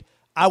played,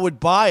 I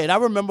would buy it. I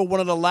remember one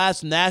of the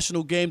last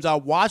national games I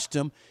watched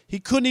him. He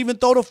couldn't even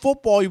throw the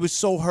football. He was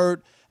so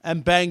hurt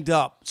and banged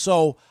up.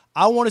 So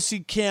I want to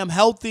see Cam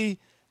healthy.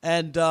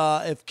 And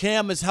if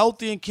Cam is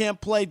healthy and can't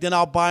play, then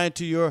I'll buy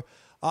into your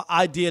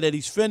idea that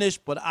he's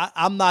finished. But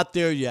I'm not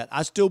there yet.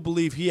 I still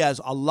believe he has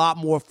a lot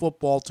more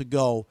football to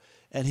go,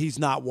 and he's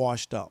not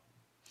washed up.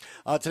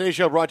 Today's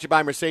show brought to you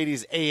by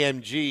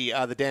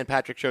Mercedes-AMG, the Dan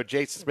Patrick Show.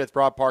 Jason Smith,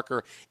 Rob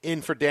Parker,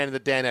 in for Dan and the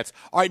Danettes.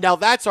 All right, now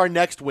that's our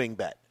next wing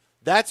bet.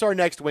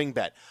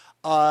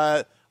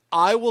 I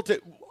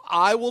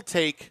will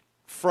take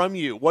from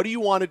you. What do you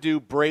want to do,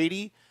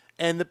 Brady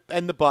and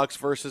the Bucks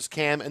versus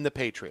Cam and the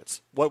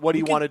Patriots? What do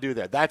you want to do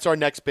there? That's our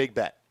next big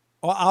bet.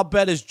 Our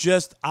bet is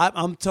just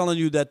I'm telling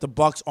you that the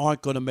Bucks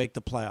aren't going to make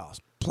the playoffs.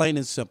 Plain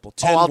and simple.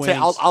 10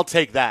 wins. I'll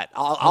take that.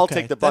 I'll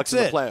take the Bucks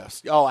in the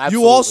playoffs. Oh,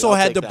 absolutely. You also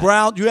had the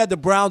Browns. You had the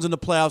Browns in the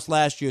playoffs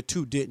last year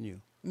too, didn't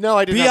you? No,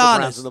 I didn't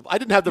have the Browns. I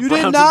didn't have the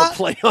Browns in the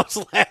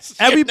playoffs last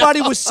year.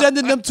 Everybody was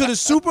sending them to the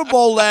Super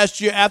Bowl last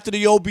year after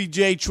the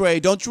OBJ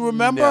trade. Don't you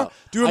remember? No,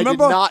 do you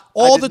remember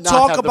all the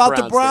talk about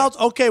the Browns?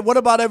 There. Okay, what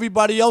about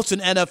everybody else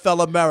in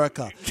NFL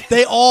America?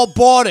 They all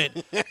bought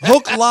it.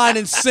 Hook, line,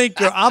 and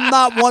sinker. I'm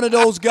not one of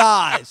those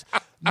guys.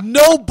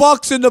 No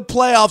Bucks in the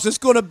playoffs. It's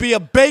going to be a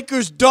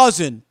baker's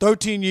dozen,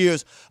 13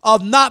 years,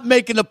 of not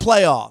making the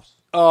playoffs.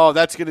 Oh,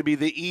 that's going to be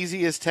the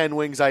easiest 10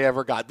 wins I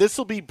ever got. This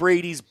will be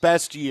Brady's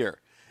best year.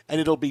 And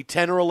it'll be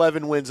 10 or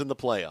 11 wins in the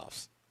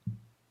playoffs.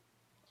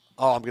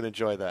 Oh, I'm going to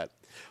enjoy that.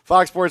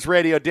 Fox Sports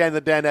Radio, Dan and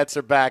the Danettes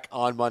are back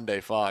on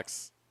Monday,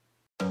 Fox.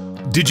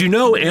 Did you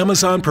know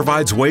Amazon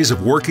provides ways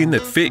of working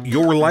that fit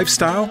your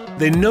lifestyle?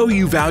 They know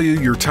you value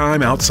your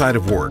time outside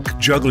of work,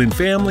 juggling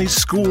family,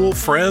 school,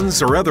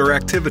 friends, or other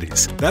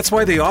activities. That's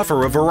why they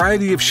offer a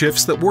variety of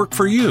shifts that work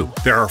for you.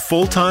 There are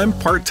full-time,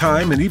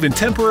 part-time, and even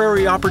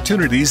temporary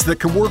opportunities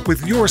that can work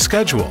with your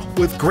schedule,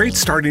 with great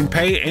starting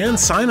pay and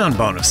sign-on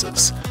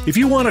bonuses. If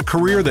you want a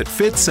career that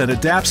fits and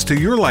adapts to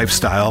your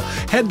lifestyle,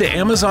 head to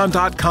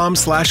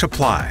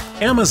Amazon.com/apply.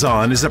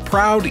 Amazon is a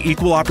proud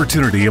equal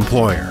opportunity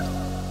employer.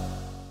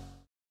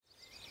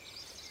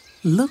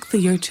 Look through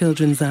your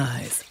children's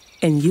eyes,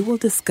 and you will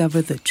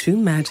discover the true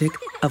magic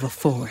of a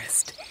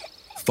forest.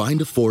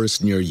 Find a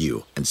forest near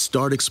you and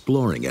start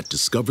exploring at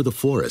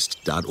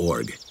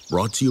discovertheforest.org.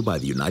 Brought to you by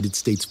the United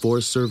States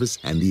Forest Service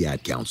and the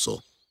Ad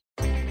Council.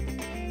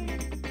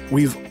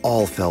 We've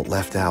all felt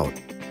left out.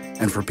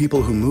 And for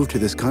people who move to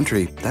this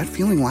country, that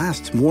feeling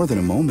lasts more than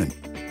a moment.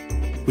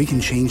 We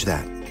can change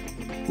that.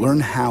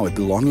 Learn how at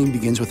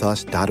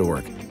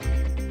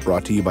belongingbeginswithus.org.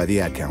 Brought to you by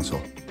the Ad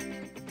Council.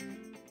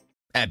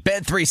 At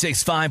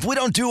Bet365, we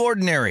don't do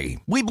ordinary.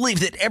 We believe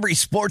that every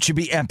sport should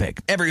be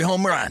epic. Every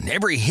home run,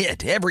 every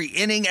hit, every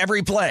inning,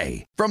 every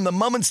play. From the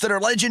moments that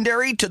are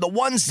legendary to the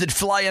ones that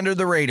fly under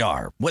the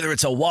radar. Whether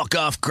it's a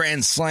walk-off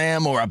grand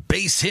slam or a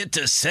base hit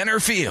to center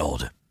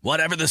field.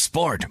 Whatever the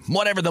sport,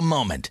 whatever the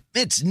moment,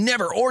 it's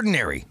never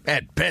ordinary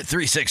at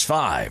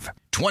Bet365.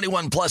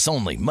 21 plus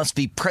only. Must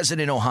be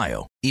present in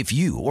Ohio. If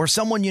you or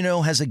someone you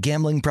know has a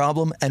gambling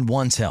problem and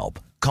wants help,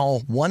 call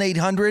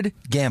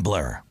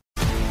 1-800-GAMBLER.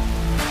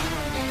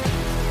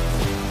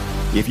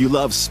 If you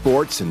love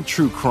sports and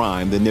true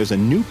crime, then there's a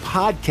new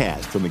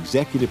podcast from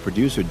executive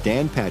producer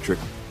Dan Patrick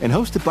and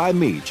hosted by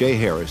me, Jay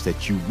Harris,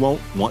 that you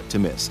won't want to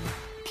miss.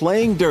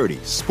 Playing Dirty: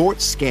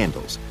 Sports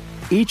Scandals.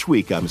 Each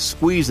week, I'm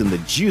squeezing the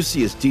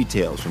juiciest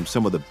details from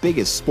some of the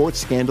biggest sports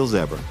scandals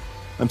ever.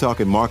 I'm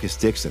talking Marcus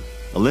Dixon,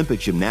 Olympic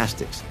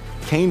gymnastics,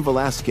 Cain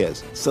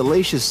Velasquez,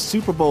 salacious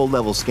Super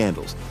Bowl-level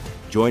scandals.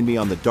 Join me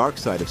on the dark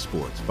side of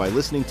sports by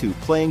listening to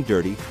Playing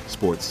Dirty: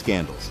 Sports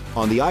Scandals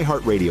on the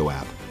iHeartRadio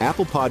app,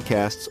 Apple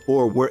Podcasts,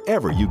 or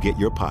wherever you get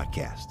your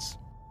podcasts.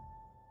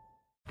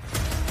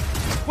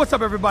 What's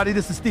up, everybody?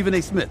 This is Stephen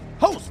A. Smith,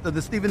 host of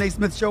the Stephen A.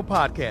 Smith Show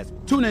podcast.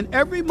 Tune in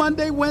every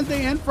Monday,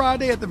 Wednesday, and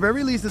Friday at the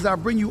very least as I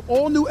bring you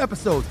all new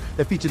episodes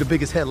that feature the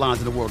biggest headlines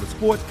in the world of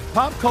sports,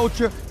 pop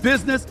culture,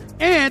 business,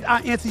 and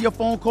I answer your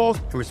phone calls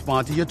and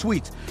respond to your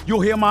tweets.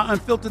 You'll hear my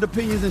unfiltered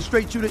opinions and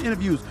straight-shooter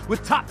interviews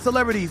with top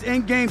celebrities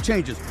and game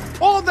changers.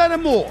 All that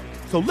and more.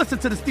 So listen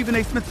to the Stephen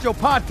A. Smith Show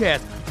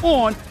podcast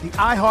on the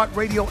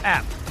iHeartRadio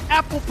app,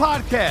 Apple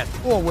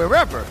Podcasts, or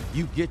wherever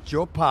you get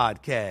your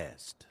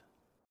podcast.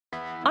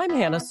 I'm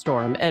Hannah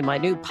Storm, and my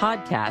new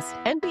podcast,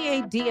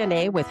 NBA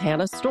DNA with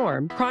Hannah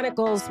Storm,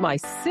 chronicles my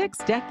 6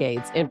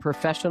 decades in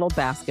professional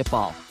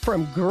basketball.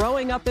 From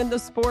growing up in the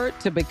sport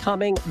to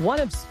becoming one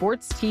of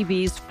sports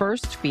TV's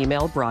first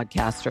female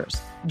broadcasters.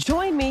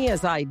 Join me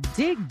as I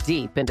dig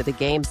deep into the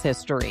game's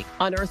history,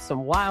 unearth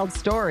some wild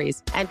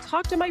stories, and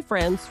talk to my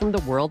friends from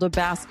the world of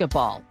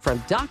basketball,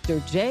 from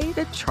Dr. J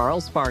to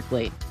Charles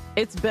Barkley.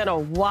 It's been a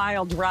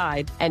wild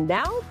ride, and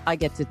now I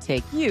get to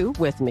take you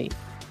with me.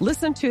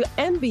 Listen to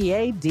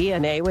NBA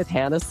DNA with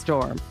Hannah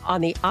Storm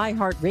on the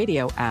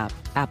iHeartRadio app,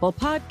 Apple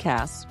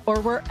Podcasts, or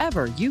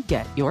wherever you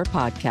get your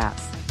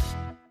podcasts.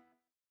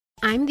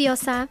 I'm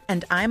Diosa.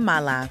 And I'm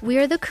Mala. We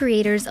are the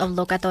creators of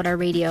Locatora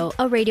Radio,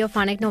 a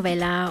radiophonic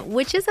novela,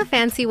 which is a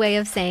fancy way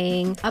of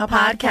saying a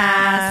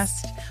podcast.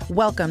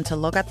 Welcome to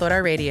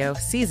Locatora Radio,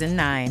 Season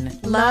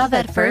 9. Love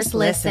at first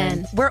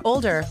listen. We're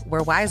older,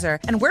 we're wiser,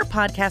 and we're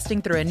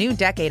podcasting through a new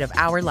decade of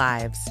our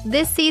lives.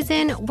 This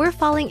season, we're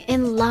falling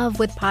in love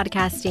with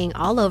podcasting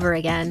all over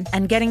again.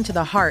 And getting to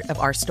the heart of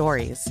our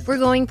stories. We're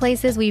going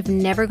places we've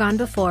never gone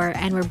before,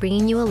 and we're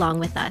bringing you along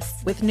with us.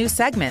 With new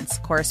segments,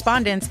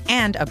 correspondence,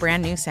 and a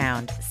brand new sound.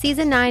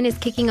 Season 9 is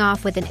kicking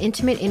off with an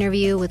intimate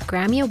interview with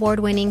Grammy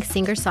Award-winning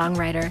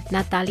singer-songwriter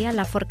Natalia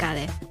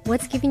Lafourcade.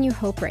 What's giving you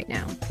hope right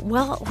now?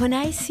 Well, when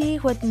I see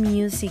what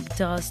music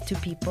does to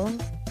people,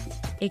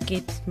 it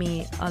gives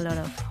me a lot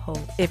of hope.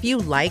 If you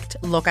liked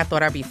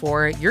Locatora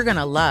before, you're going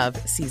to love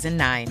Season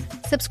 9.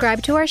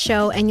 Subscribe to our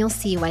show and you'll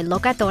see why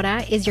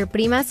Locatora is your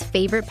prima's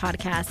favorite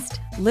podcast.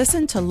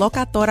 Listen to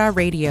Locatora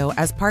Radio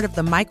as part of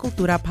the My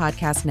Cultura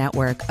Podcast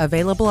Network,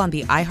 available on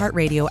the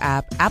iHeartRadio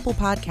app, Apple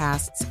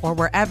Podcasts, or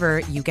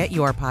wherever you get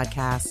your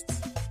podcasts.